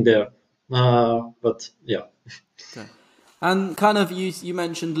everything there. But yeah. Okay. And kind of, you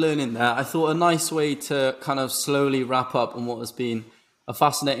mentioned learning there. I thought a nice way to kind of slowly wrap up on what has been a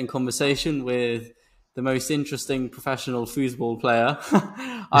fascinating conversation with the most interesting professional foosball player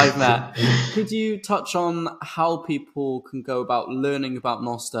I've met. Could you touch on how people can go about learning about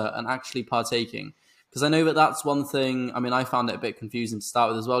Nostr and actually partaking? Because I know that that's one thing. I mean, I found it a bit confusing to start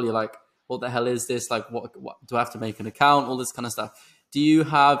with as well. You're like, what the hell is this? Like, what do I have to make an account? All this kind of stuff. Do you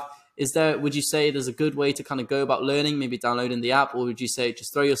have, is there, would you say there's a good way to kind of go about learning, maybe downloading the app, or would you say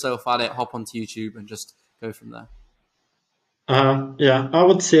just throw yourself at it, hop onto YouTube and just go from there? Yeah, I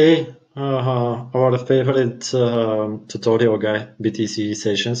would say Our favorite tutorial guy, BTC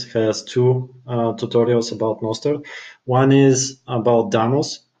Sessions, has two tutorials about Nostr. One is about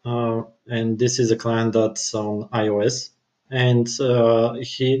Damos, and this is a client that's on iOS. And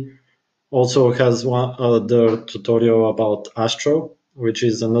he also has one other tutorial about Astro, which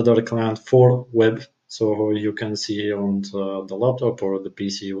is another client for web. So you can see on the laptop or the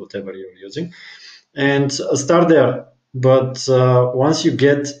PC, whatever you're using, and start there. But once you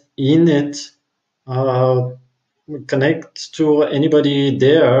get in it, uh, connect to anybody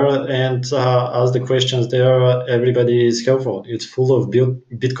there and ask the questions there. Everybody is helpful. It's full of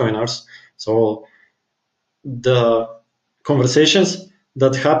Bitcoiners. So the conversations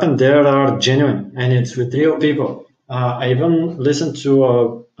that happen there are genuine and it's with real people. I even listened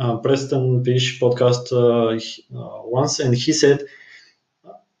to a Preston Fish podcast once, and he said,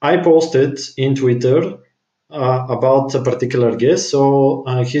 I posted in Twitter about a particular guest, so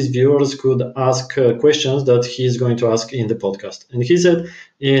his viewers could ask questions that he's going to ask in the podcast. And he said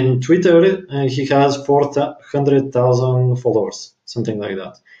in Twitter he has 400,000 followers, something like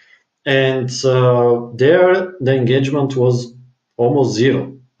that. And there the engagement was almost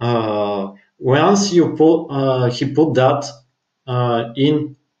zero. Once you put he put that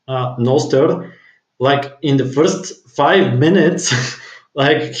in Nostr, like in the first 5 minutes,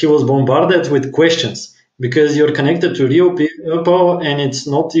 like he was bombarded with questions because you're connected to real people and it's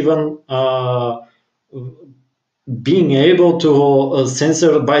not even being able to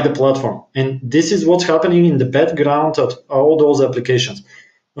censor by the platform. And this is what's happening in the background of all those applications.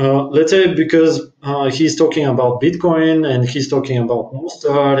 Let's say because he's talking about Bitcoin and he's talking about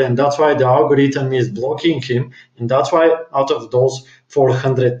Nostr, and that's why the algorithm is blocking him. And that's why out of those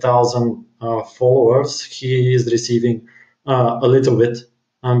 400,000 followers, he is receiving a little bit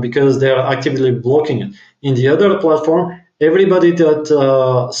because they are actively blocking it. In the other platform, everybody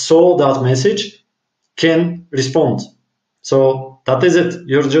that saw that message can respond. So that is it.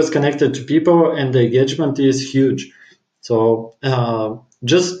 You're just connected to people and the engagement is huge. So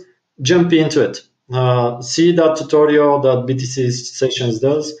just jump into it. See that tutorial that BTC Sessions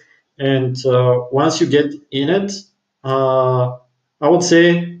does. And once you get in it, I would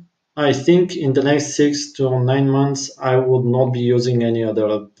say, I think in the next 6 to 9 months, I would not be using any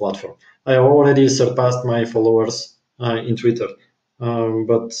other platform. I already surpassed my followers in Twitter.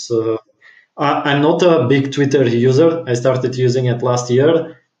 But I'm not a big Twitter user. I started using it last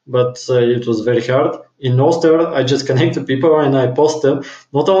year, but it was very hard. In Nostr, I just connect to people and I post them.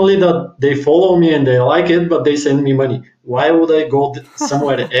 Not only that they follow me and they like it, but they send me money. Why would I go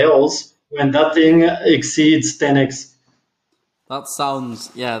somewhere else when that thing exceeds 10x? That sounds,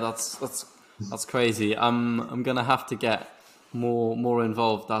 yeah, that's crazy. I'm gonna have to get more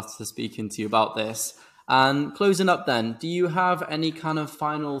involved after speaking to you about this. And closing up, then, do you have any kind of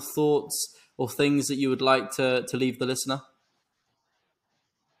final thoughts or things that you would like to leave the listener?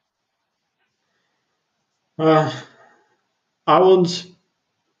 Uh, I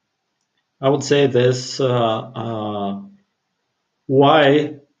would say this.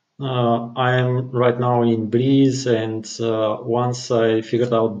 Why I'm right now in Breeze, and once I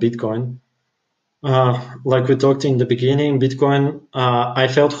figured out Bitcoin, like we talked in the beginning, Bitcoin, I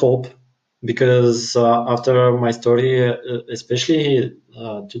felt hope because after my story, especially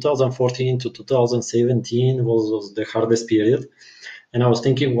 2014 to 2017 was the hardest period. And I was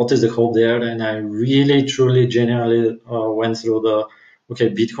thinking, what is the hope there? And I really, truly, genuinely went through the, okay,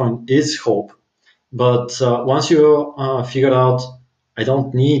 Bitcoin is hope. But once you figure out, I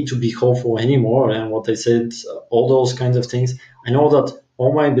don't need to be hopeful anymore, and what I said, all those kinds of things, I know that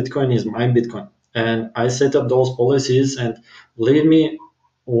all my Bitcoin is my Bitcoin. And I set up those policies, and believe me,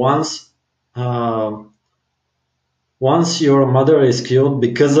 once uh, once your mother is killed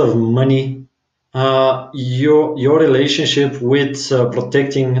because of money, your relationship with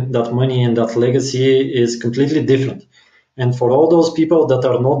protecting that money and that legacy is completely different. And for all those people that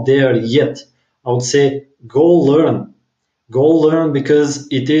are not there yet, I would say go learn because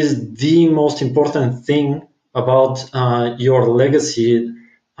it is the most important thing about your legacy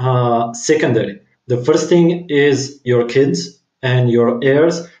secondary. The first thing is your kids and your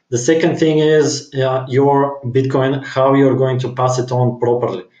heirs. The second thing is your Bitcoin, how you're going to pass it on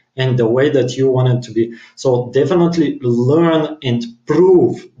properly and the way that you want it to be. So definitely learn and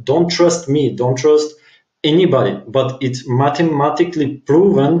prove. Don't trust me. Don't trust anybody, but it's mathematically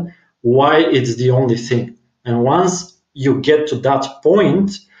proven why it's the only thing. And once you get to that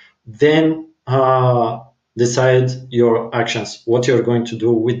point, then decide your actions, what you're going to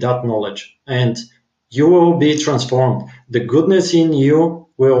do with that knowledge. And you will be transformed. The goodness in you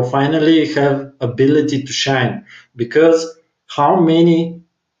will finally have ability to shine because how many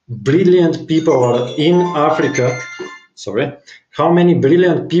brilliant people are in Africa. Sorry, how many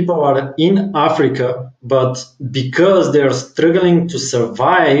brilliant people are in Africa, but because they're struggling to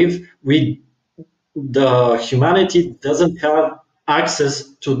survive, the humanity doesn't have access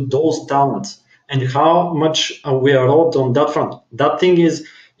to those talents, and how much we are robbed on that front. That thing is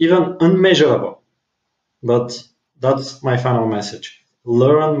even unmeasurable. But that's my final message.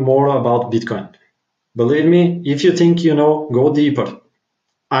 Learn more about Bitcoin. Believe me, if you think you know, go deeper.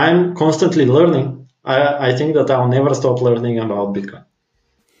 I'm constantly learning. I think that I'll never stop learning about Bitcoin.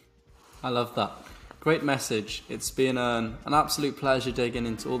 I love that. Great message. It's been an absolute pleasure digging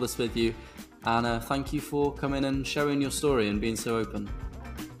into all this with you. And thank you for coming and sharing your story and being so open.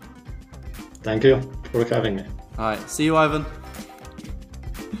 Thank you for having me. All right. See you, Ivan.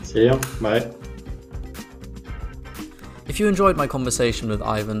 See you. Bye. If you enjoyed my conversation with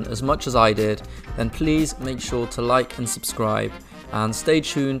Ivan as much as I did, then please make sure to like and subscribe and stay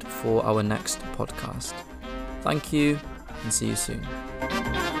tuned for our next podcast. Thank you and see you soon.